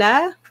sagot na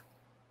sila.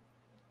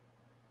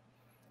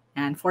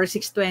 Yan,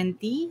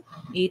 4620,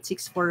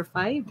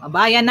 8645.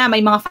 Aba, yan na,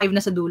 may mga 5 na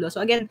sa dulo. So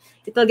again,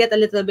 it will get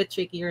a little bit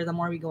trickier the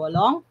more we go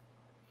along.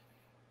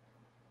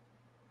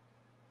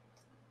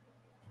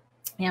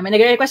 Yan, may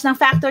nag-request ng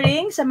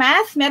factoring sa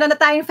math. Meron na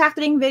tayong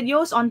factoring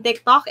videos on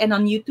TikTok and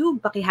on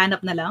YouTube. Pakihanap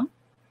na lang.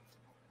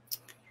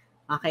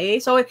 Okay,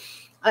 so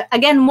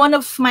again, one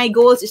of my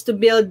goals is to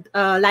build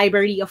a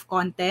library of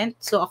content,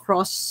 so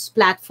across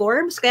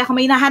platforms. Kaya kung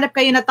may nahanap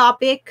kayo na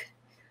topic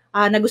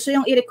na gusto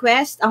yung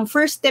i-request, ang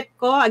first tip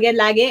ko, again,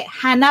 lagi,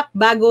 hanap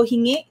bago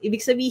hingi.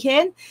 Ibig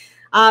sabihin,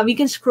 you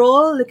can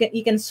scroll,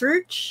 you can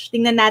search,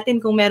 tingnan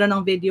natin kung meron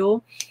ng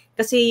video.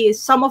 Kasi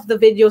some of the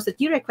videos that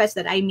you request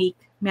that I make,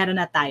 meron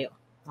na tayo.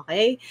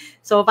 Okay?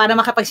 So, para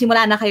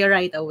makapagsimula na kayo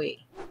right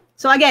away.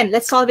 So, again,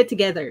 let's solve it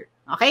together.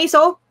 Okay?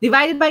 So,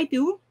 divided by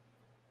 2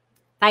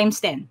 times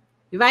 10.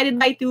 Divided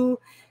by 2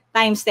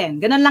 times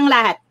 10. Ganun lang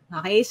lahat.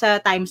 Okay? Sa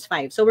times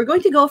 5. So, we're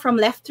going to go from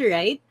left to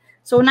right.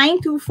 So,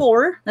 9 to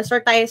 4. Let's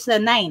start tayo sa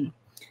 9. 9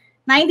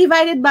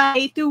 divided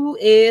by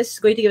 2 is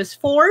going to give us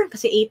 4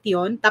 kasi 8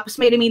 yun. Tapos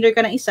may remainder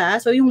ka ng isa.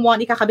 So, yung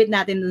 1 ikakabit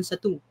natin dun sa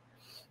 2.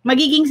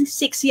 Magiging 6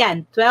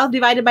 yan. 12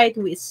 divided by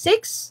 2 is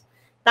 6.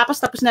 Tapos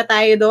na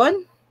tayo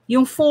dun.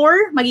 Yung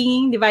 4,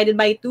 magiging divided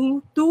by 2,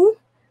 2.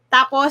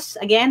 Tapos,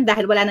 again,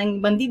 dahil wala nang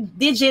ibang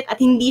digit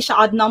at hindi siya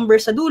odd number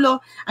sa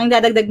dulo, ang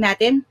dadagdag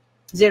natin,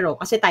 0,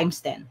 kasi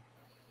times 10.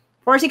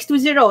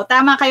 4620.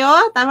 Tama kayo?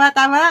 Tama.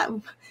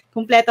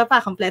 Kompleto pa,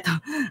 kompleto.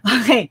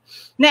 Okay.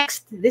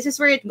 Next, this is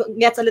where it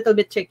gets a little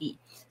bit tricky.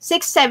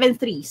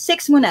 673.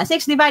 6 muna.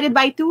 6 divided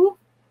by 2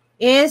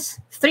 is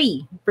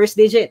 3, first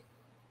digit.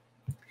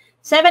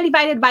 7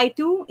 divided by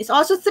 2 is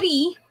also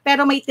 3,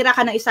 pero may tira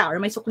ka na isa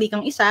or may sukli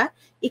kang isa.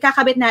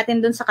 Ikakabit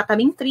natin dun sa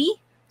katabing 3,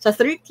 sa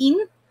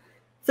 13.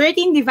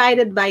 13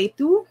 divided by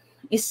 2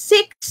 is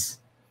 6.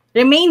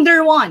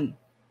 Remainder 1.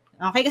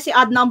 Okay, kasi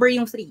odd number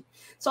yung 3.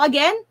 So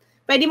again,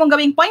 pwede mong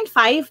gawing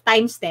 0.5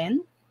 times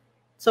 10.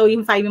 So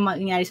yung 5 yung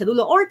mangyayari sa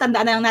dulo. Or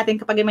tandaan na lang natin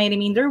kapag may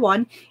remainder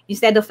 1,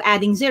 instead of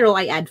adding 0,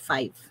 I add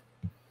 5.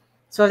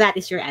 So that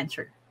is your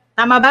answer.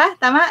 Tama ba?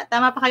 Tama?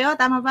 Tama pa kayo?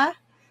 Tama ba?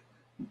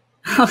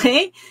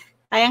 Okay.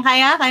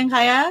 Kayang-kaya?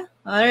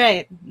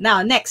 Alright.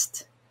 Now,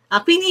 next.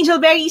 Queen Angel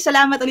Berry,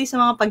 salamat ulit sa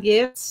mga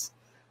pag-gifts.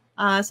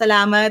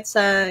 Salamat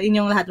sa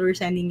inyong lahat who are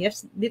sending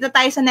gifts. Dito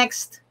tayo sa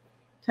next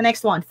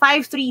one.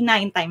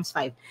 539 times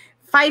 5.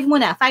 5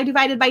 muna. 5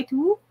 divided by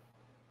 2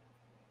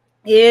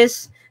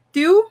 is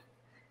 2.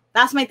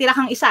 Tapos may tira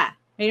kang isa.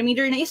 May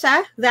remainder na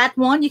isa. That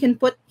one you can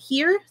put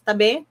here,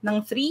 tabi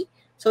ng 3.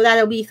 So that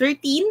will be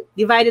 13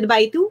 divided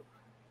by 2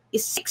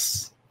 is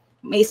 6.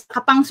 May isa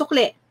ka pang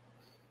sukli.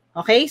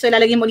 Okay, so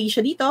ilalagay mo ulit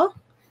siya dito.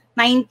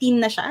 19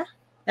 na siya.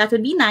 That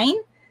would be 9.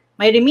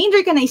 May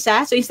remainder ka na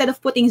isa. So instead of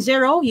putting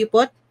 0, you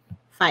put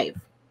 5.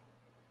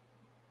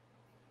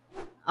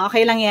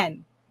 Okay lang yan.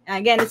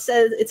 Again,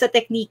 it's a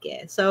technique.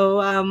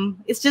 So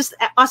it's just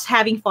us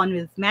having fun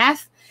with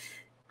math.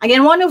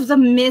 Again, one of the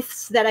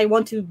myths that I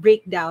want to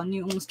break down,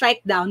 yung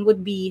strike down,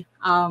 would be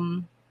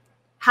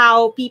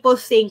how people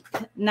think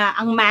na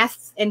ang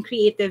math and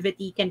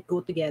creativity can go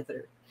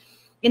together.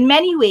 In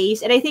many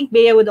ways, and I think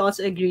Bea would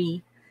also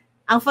agree,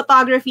 ang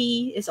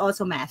photography is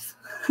also math.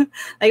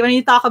 Like when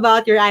you talk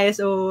about your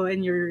ISO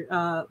and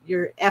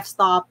your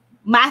f-stop,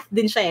 math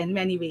din siya in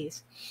many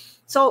ways.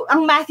 So,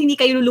 ang math hindi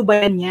kayo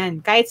lulubayan yan.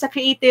 Kahit sa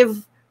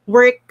creative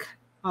work,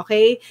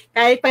 okay?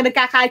 Kahit pag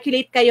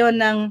nagka-calculate kayo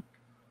ng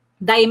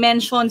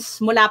dimensions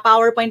mula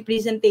PowerPoint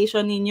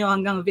presentation ninyo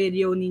hanggang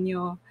video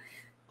ninyo,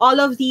 all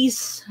of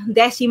these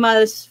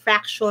decimals,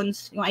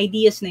 fractions, yung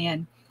ideas na yan,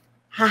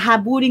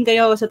 hahabulin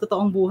kayo sa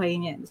totoong buhay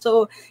niyan.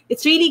 So,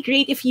 it's really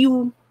great if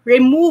you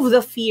remove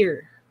the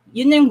fear.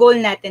 Yun yung goal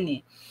natin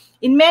eh.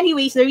 In many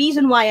ways, the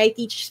reason why I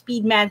teach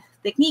speed math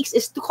techniques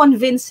is to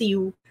convince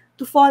you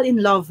to fall in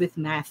love with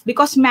math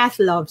because math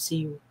loves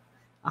you.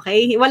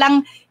 Okay?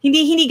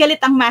 Hindi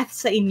galit ang math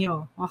sa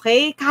inyo.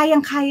 Okay?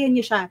 Kayang-kaya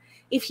niyo siya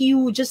if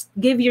you just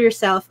give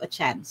yourself a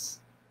chance.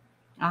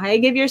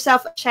 Okay? Give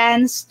yourself a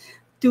chance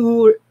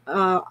to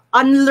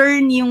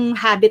unlearn yung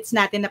habits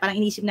natin na parang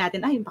inisip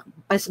natin, ay,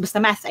 basta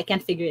math, I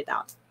can't figure it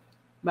out.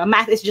 But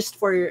math is just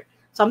for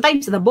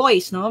sometimes the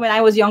boys, no? When I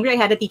was younger, I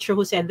had a teacher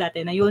who said that,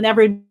 and you'll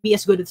never be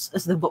as good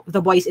as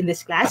the boys in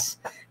this class.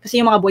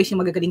 Kasi yung mga boys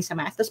yung magagaling sa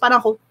math. Tapos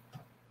parang ako,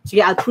 sige,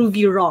 I'll prove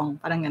you wrong.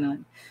 Parang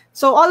ganun.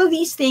 So all of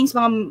these things,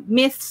 mga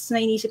myths na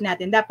inisip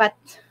natin, dapat,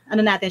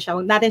 huwag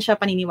natin siya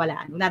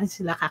paniniwalaan. Huwag natin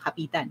sila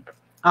kakapitan.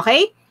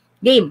 Okay?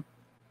 Game.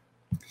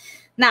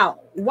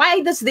 Now,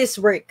 why does this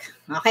work?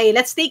 Okay,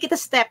 let's take it a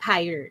step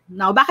higher.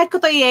 Now, bakit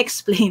ko to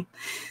i-explain?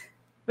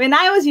 When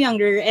I was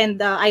younger,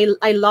 and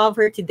I love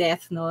her to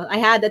death, no? I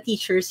had a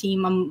teacher, si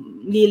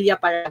Ma'am Lilia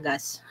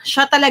Paragas.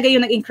 Siya talaga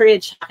yung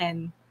nag-encourage sa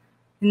akin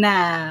na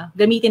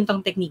gamitin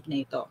tong technique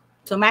na ito.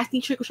 So, math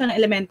teacher ko siya ng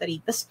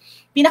elementary. Tapos,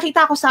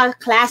 pinakita ko sa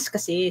class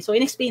kasi. So,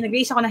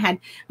 nag-raise ako ng hand.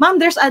 Ma'am,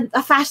 there's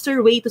a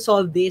faster way to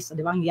solve this.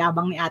 Di ba? Ang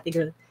yabang ni ate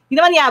girl. Hindi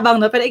naman yabang,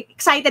 no? Pero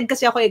excited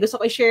kasi ako eh. Gusto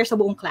ko i-share sa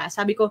buong class.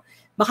 Sabi ko,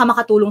 baka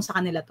makatulong sa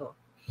kanila to.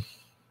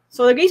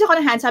 So, nag-raise ako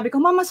ng hand. Sabi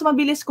ko, Ma'am, mas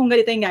mabilis kung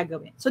ganito yung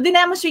gagawin. So,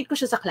 dinemonstrate ko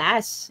siya sa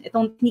class.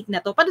 Itong technique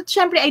na to. Pero,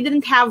 syempre, I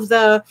didn't have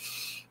the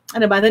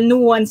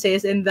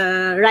nuances and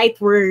the right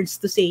words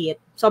to say it.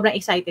 Sobrang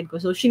excited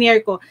ko. So, shinare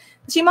ko.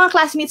 Kasi yung mga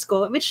classmates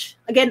ko, which,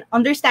 again,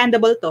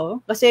 understandable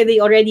to, kasi they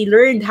already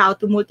learned how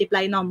to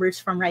multiply numbers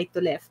from right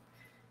to left.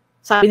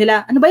 Sabi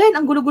nila, ano ba yan?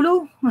 Ang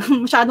gulo-gulo.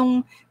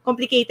 Masyadong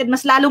complicated.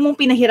 Mas lalo mong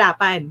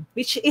pinahirapan.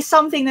 Which is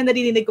something na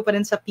narinig ko pa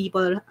rin sa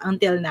people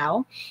until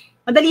now.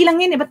 Madali lang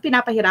yun, ba't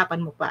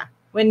pinapahirapan mo pa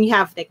when you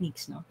have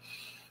techniques, no?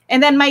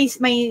 And then my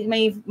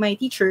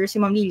teacher,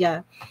 si Ma'am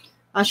Lilia,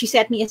 she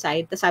set me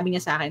aside, tapos sabi niya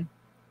sa akin,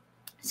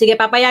 sige,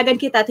 papayagan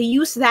kita to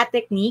use that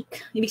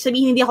technique. Ibig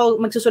sabihin, hindi ako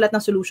magsusulat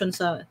ng solution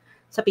sa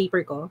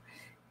paper ko.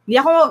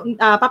 Hindi ako,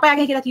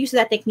 papayagan kita to use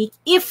that technique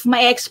if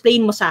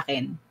ma-explain mo sa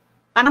akin.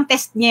 Parang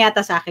test niya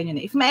yata sa akin yun.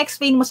 If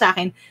ma-explain mo sa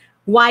akin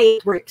why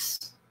it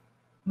works.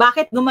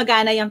 Bakit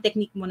gumagana yung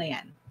technique mo na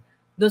yan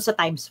doon sa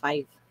times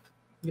 5.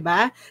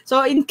 Diba?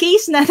 So, in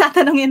case na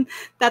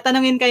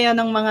tatanungin kayo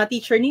ng mga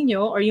teacher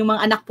ninyo or yung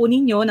mga anak po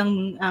ninyo ng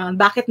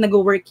bakit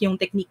nag-work yung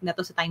technique na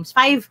to sa times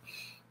 5,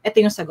 ito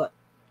yung sagot.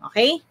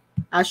 Okay?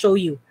 I'll show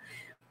you.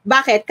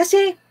 Bakit?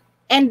 Kasi,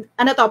 and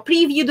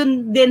preview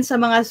dun din sa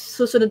mga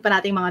susunod pa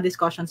nating mga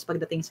discussions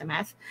pagdating sa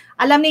math.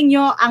 Alam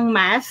ninyo, ang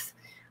math,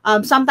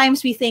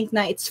 sometimes we think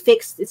na it's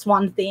fixed, it's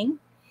one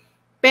thing,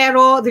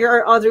 pero there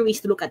are other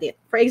ways to look at it.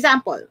 For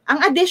example,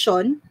 ang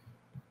addition,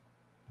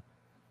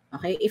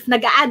 okay, if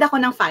nag-a-add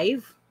ako ng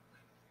 5,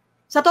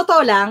 sa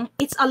totoo lang,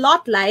 it's a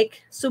lot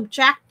like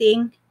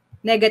subtracting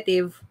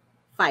negative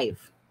 5.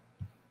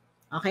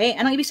 Okay?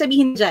 Anong ibig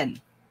sabihin dyan?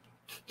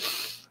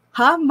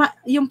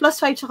 Yung plus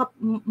 5 tsaka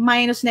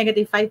minus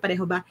negative 5,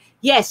 pareho ba?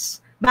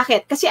 Yes.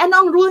 Bakit? Kasi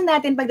ano ang rule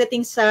natin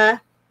pagdating sa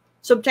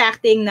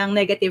subtracting ng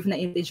negative na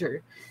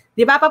integer?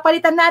 Di ba?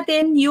 Papalitan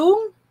natin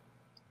yung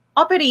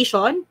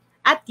operation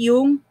at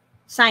yung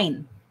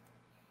sign.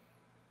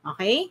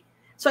 Okay?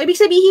 So, ibig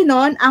sabihin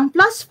nun, ang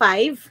plus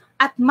 5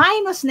 at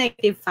minus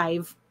negative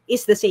 5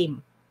 is the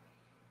same.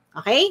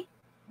 Okay?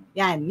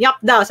 Yan. Yup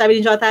daw. Sabi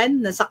ni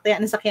Jotan,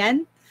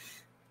 nasakyan.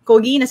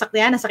 Kogi,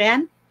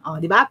 nasakyan. O,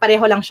 di ba?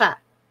 Pareho lang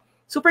siya.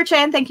 Super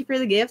Chen, thank you for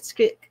the gifts.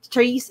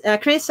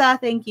 Chrissa,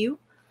 thank you.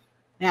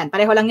 Ayan,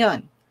 pareho lang yon.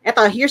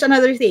 Eto, here's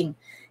another thing.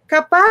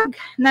 Kapag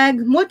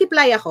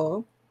nag-multiply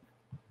ako,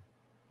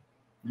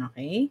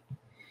 okay,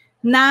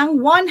 ng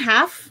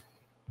 1/2,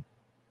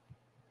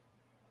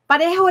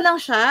 pareho lang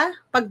siya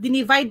pag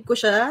dinivide ko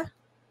siya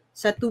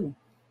sa 2.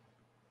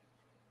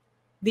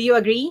 Do you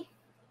agree?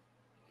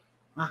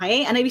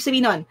 Okay, ano ibig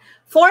sabihin nun?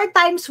 4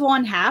 times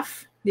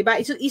 1/2, di ba?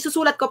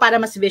 Isusulat ko para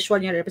mas visual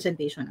yung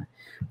representation.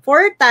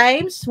 4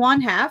 times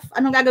 1/2,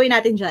 anong gagawin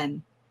natin dyan?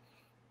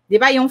 Di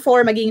ba, yung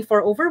 4 magiging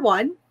 4 over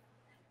 1.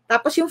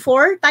 Tapos yung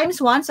 4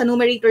 times 1, sa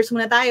numerators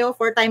muna tayo,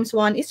 4 times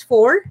 1 is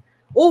 4,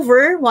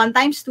 over 1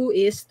 times 2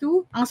 is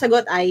 2. Ang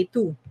sagot ay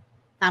 2.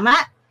 Tama?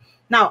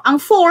 Now, ang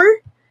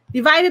 4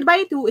 divided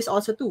by 2 is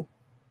also 2.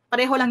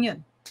 Pareho lang yun.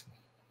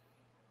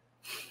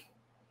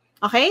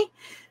 Okay?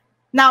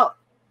 Now,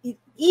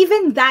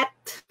 even that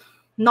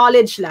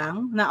knowledge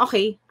lang na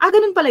okay,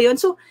 ganun pala yun.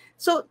 So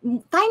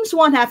times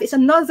 1/2 is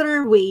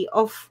another way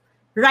of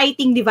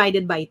writing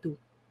divided by 2.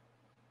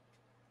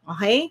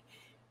 Okay?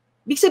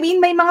 Ibig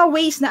sabihin may mga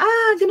ways na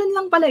ganun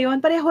lang pala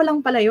yun, pareho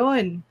lang pala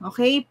yun.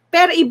 Okay?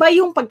 Pero iba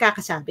yung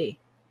pagkakasabi.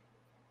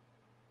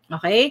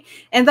 Okay?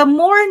 And the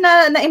more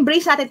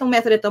na-embrace natin itong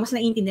method ito, mas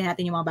naiintindihan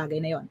natin yung mga bagay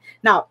na yun.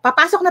 Now,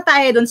 papasok na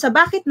tayo dun sa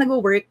bakit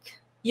nag-work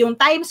yung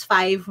times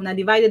 5 na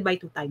divided by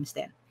 2 times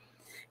 10.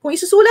 Kung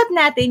isusulat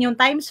natin yung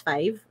times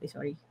 5,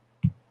 sorry.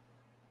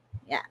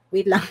 Yeah,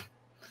 wait lang.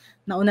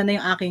 Nauna na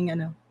yung aking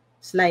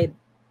slide.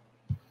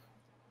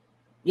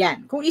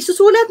 Yan. Kung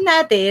isusulat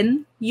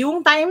natin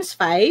yung times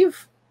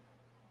 5,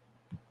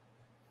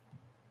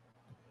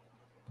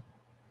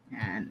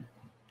 yan.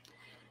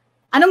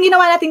 Anong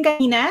ginawa natin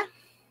kanina?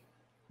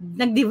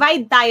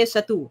 Nag-divide tayo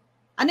sa 2.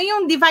 Ano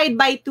yung divide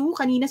by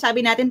 2? Kanina sabi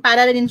natin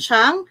para rin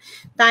siyang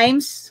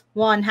times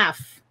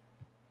 1/2.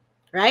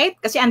 Right?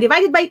 Kasi ang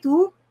divided by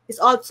 2 is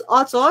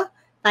also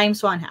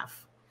times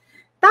 1/2.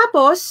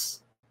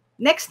 Tapos,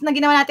 next na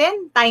ginawa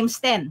natin,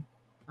 times 10.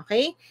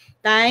 Okay?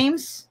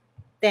 Times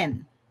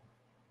 10.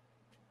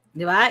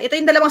 Di ba? Ito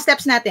yung dalawang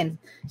steps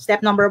natin. Step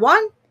number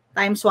 1,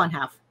 times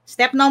 1/2.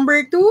 Step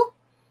number 2,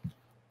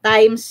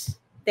 times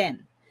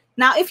 10.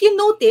 Now, if you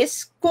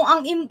notice, kung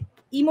ang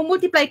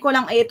i-multiply ko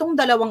lang ay itong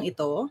dalawang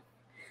ito,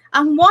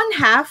 ang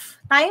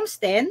 1/2 times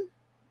 10,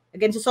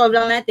 again, solve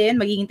lang natin,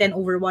 magiging 10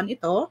 over 1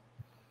 ito.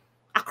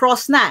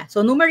 across na.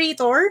 So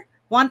numerator,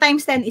 1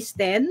 times 10 is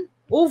 10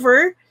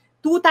 over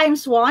 2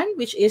 times 1,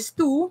 which is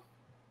 2.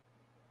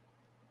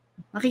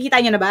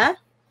 Nakikita niyo na ba?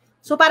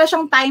 So para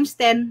siyang times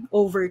 10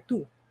 over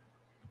 2.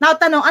 Now,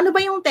 tanong, ano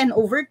ba yung 10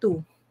 over 2?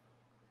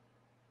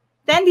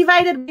 10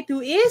 divided by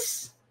 2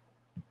 is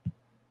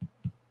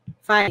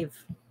 5.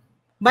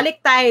 Balik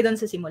tayo dun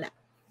sa simula.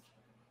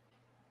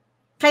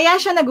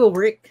 Kaya siya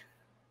nag-work.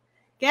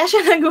 Kaya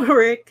siya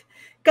nag-work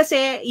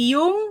kasi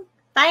yung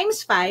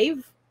times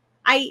 5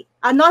 ay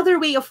another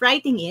way of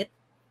writing it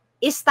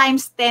is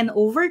times 10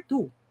 over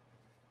 2.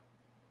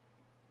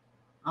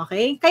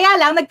 Okay? Kaya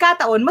lang,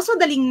 nagkataon, mas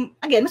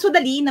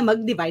madali na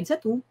mag-divide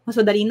sa 2, mas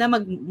madali na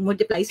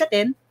mag-multiply sa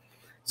 10.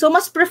 So,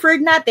 mas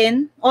preferred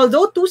natin,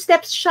 although 2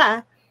 steps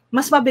siya,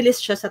 mas mabilis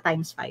siya sa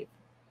times 5.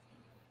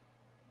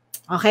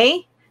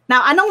 Okay?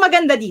 Now, anong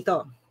maganda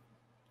dito?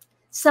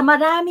 Sa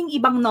maraming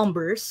ibang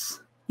numbers,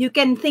 you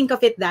can think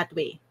of it that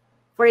way.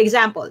 For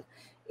example,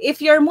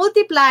 if you're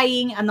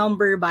multiplying a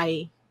number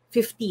by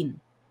 15,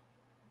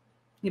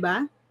 di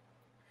ba?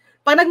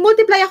 Pag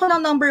nag-multiply ako ng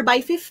number by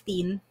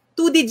 15,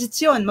 2 digits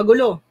yun,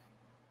 magulo.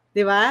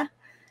 Di ba?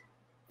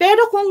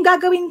 Pero kung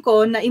gagawin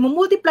ko na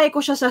i-multiply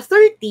ko siya sa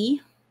 30,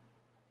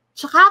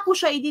 tsaka ko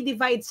siya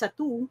i-divide sa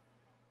 2,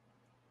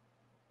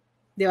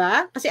 di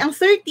ba? Kasi ang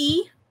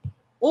 30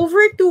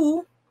 over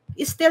 2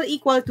 is still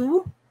equal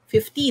to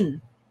 15.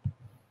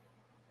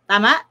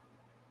 Tama?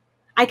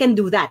 I can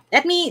do that.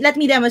 Let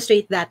me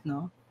demonstrate that,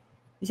 no?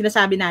 Yung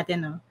sinasabi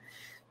natin, no?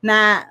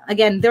 Na,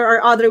 again, there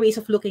are other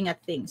ways of looking at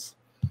things.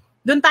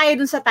 Doon tayo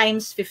dun sa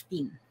times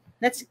 15.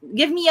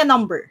 Give me a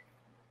number.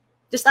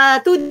 Just a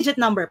 2-digit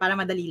number para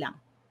madali lang.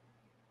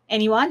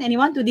 Anyone?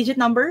 2-digit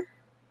number?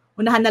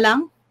 Unahan na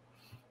lang?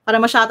 Para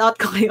ma-shoutout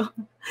ko kayo.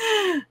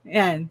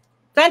 Yan.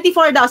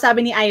 24 daw,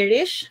 sabi ni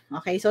Irish.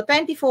 Okay, so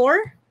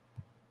 24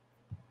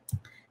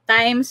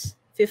 times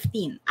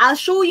 15. I'll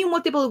show you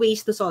multiple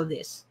ways to solve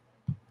this.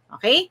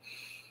 Okay?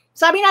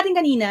 Sabi natin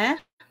kanina,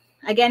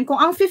 again, kung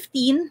ang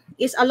 15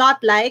 is a lot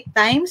like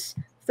times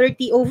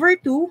 30 over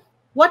 2,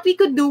 what we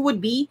could do would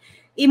be,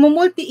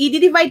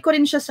 i-divide ko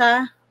rin siya sa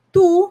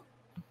 2,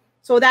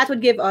 so that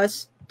would give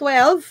us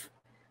 12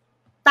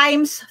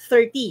 times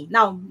 30.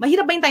 Now,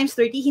 mahirap ba yung times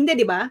 30?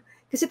 Hindi, di ba?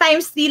 Kasi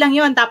times 3 lang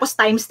yon tapos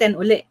times 10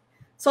 uli.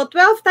 So,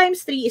 12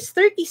 times 3 is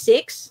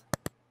 36,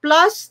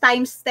 plus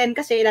times 10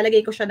 kasi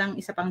ilalagay ko siya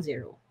ng isa pang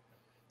 0.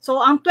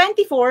 So, ang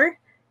 24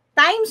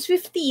 times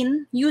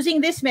 15 using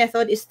this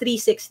method is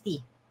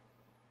 360.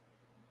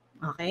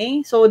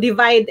 Okay? So,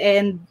 divide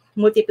and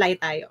multiply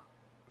tayo.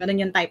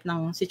 Ganun yung type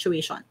ng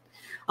situation.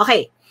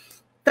 Okay.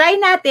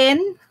 Try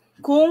natin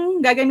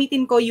kung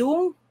gagamitin ko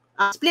yung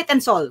split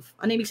and solve.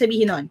 Ano ibig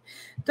sabihin nun?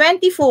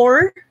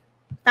 24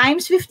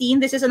 times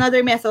 15. This is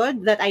another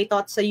method that I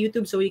taught sa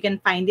YouTube so you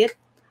can find it.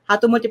 How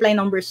to multiply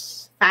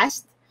numbers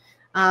fast.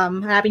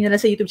 Hanapin nyo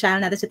na sa YouTube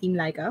channel natin sa Team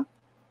Lyqa.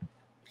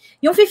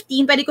 Yung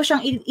 15, pwede ko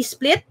siyang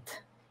i-split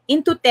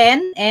into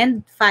 10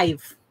 and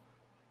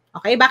 5.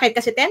 Okay? Bakit?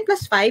 Kasi 10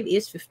 plus 5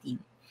 is 15.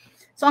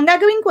 So, ang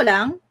gagawin ko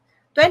lang,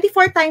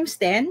 24 times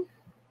 10,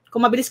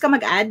 kung mabilis ka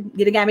mag-add,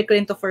 ginagamit ko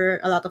rin to for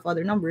a lot of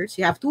other numbers.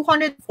 You have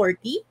 240.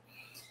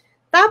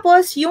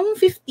 Tapos, yung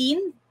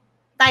 15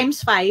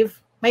 times 5,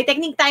 may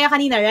technique tayo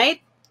kanina, right?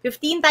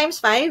 15 times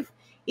 5,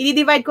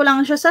 i-divide ko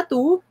lang siya sa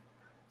 2.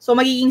 So,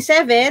 magiging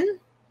 7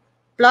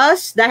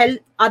 plus, dahil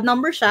odd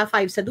number siya,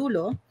 5 sa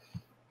dulo.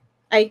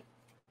 Ay,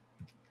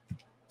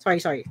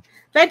 sorry.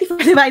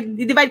 24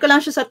 divide ko lang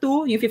siya sa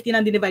 2. Yung 15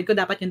 ang divide ko,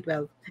 dapat yung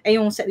 12. Ay,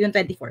 yung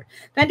 24.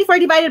 24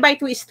 divided by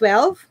 2 is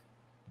 12.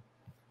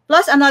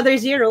 Plus another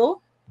 0.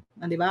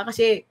 Diba?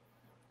 Kasi,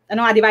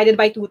 divided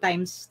by 2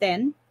 times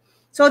 10.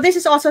 So, this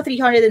is also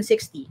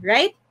 360,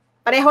 right?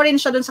 Pareho rin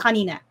siya dun sa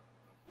kanina.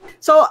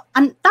 So,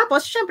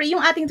 tapos, syempre,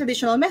 yung ating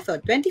traditional method,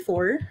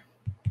 24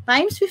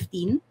 times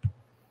 15.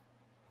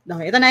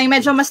 Okay, ito na yung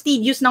medyo mas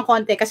tedious ng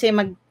konti kasi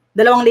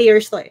dalawang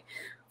layers to eh.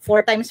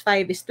 4 times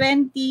 5 is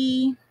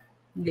 20.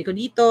 Hindi ko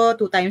dito.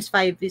 2 times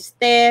 5 is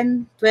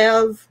 10,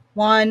 12,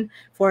 1.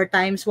 4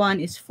 times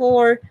 1 is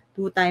 4.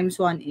 2 times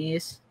 1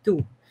 is 2.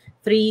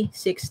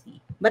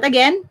 360. But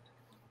again,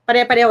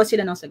 pare-pareho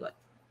sila ng sagot.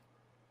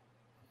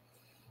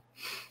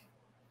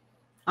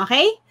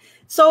 Okay?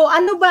 So,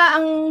 ano ba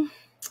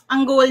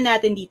ang goal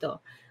natin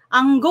dito?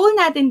 Ang goal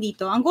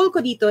ko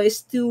dito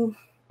is to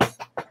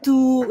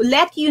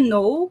let you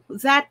know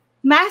that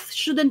math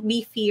shouldn't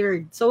be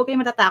feared. So, huwag kayo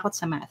matatakot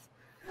sa math.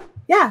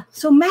 Yeah,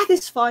 so math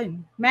is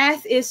fun.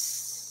 Math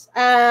is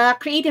a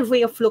creative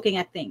way of looking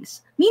at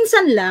things.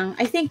 Minsan lang,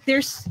 I think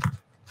there's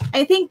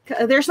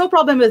no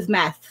problem with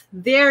math.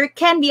 There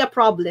can be a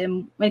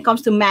problem when it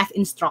comes to math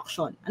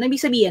instruction. Ano ibig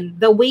sabihin?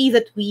 The way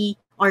that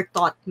we are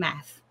taught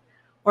math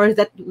or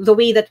the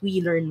way that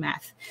we learn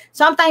math.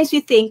 Sometimes we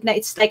think that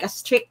it's like a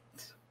strict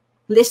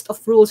list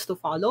of rules to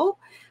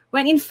follow.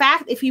 When in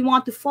fact, if you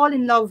want to fall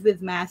in love with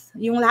math,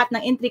 yung lahat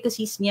ng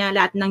intricacies niya,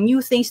 lahat ng new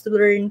things to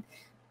learn,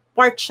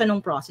 part siya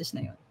ng process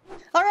na yun.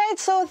 Alright,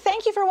 so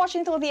thank you for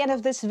watching till the end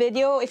of this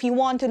video. If you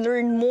want to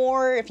learn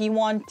more, if you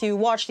want to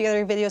watch the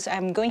other videos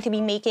I'm going to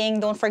be making,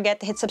 don't forget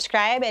to hit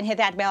subscribe and hit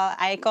that bell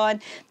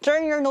icon.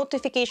 Turn your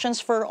notifications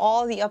for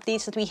all the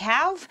updates that we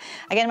have.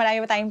 Again,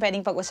 marami pa tayong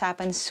pwedeng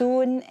pag-usapan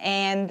soon.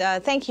 And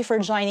thank you for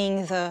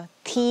joining the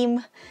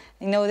team.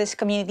 I know this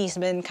community has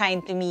been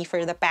kind to me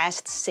for the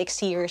past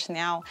 6 years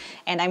now.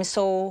 And I'm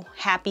so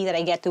happy that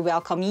I get to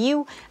welcome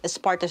you as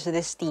part of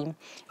this team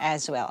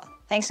as well.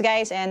 Thanks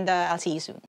guys, and I'll see you soon.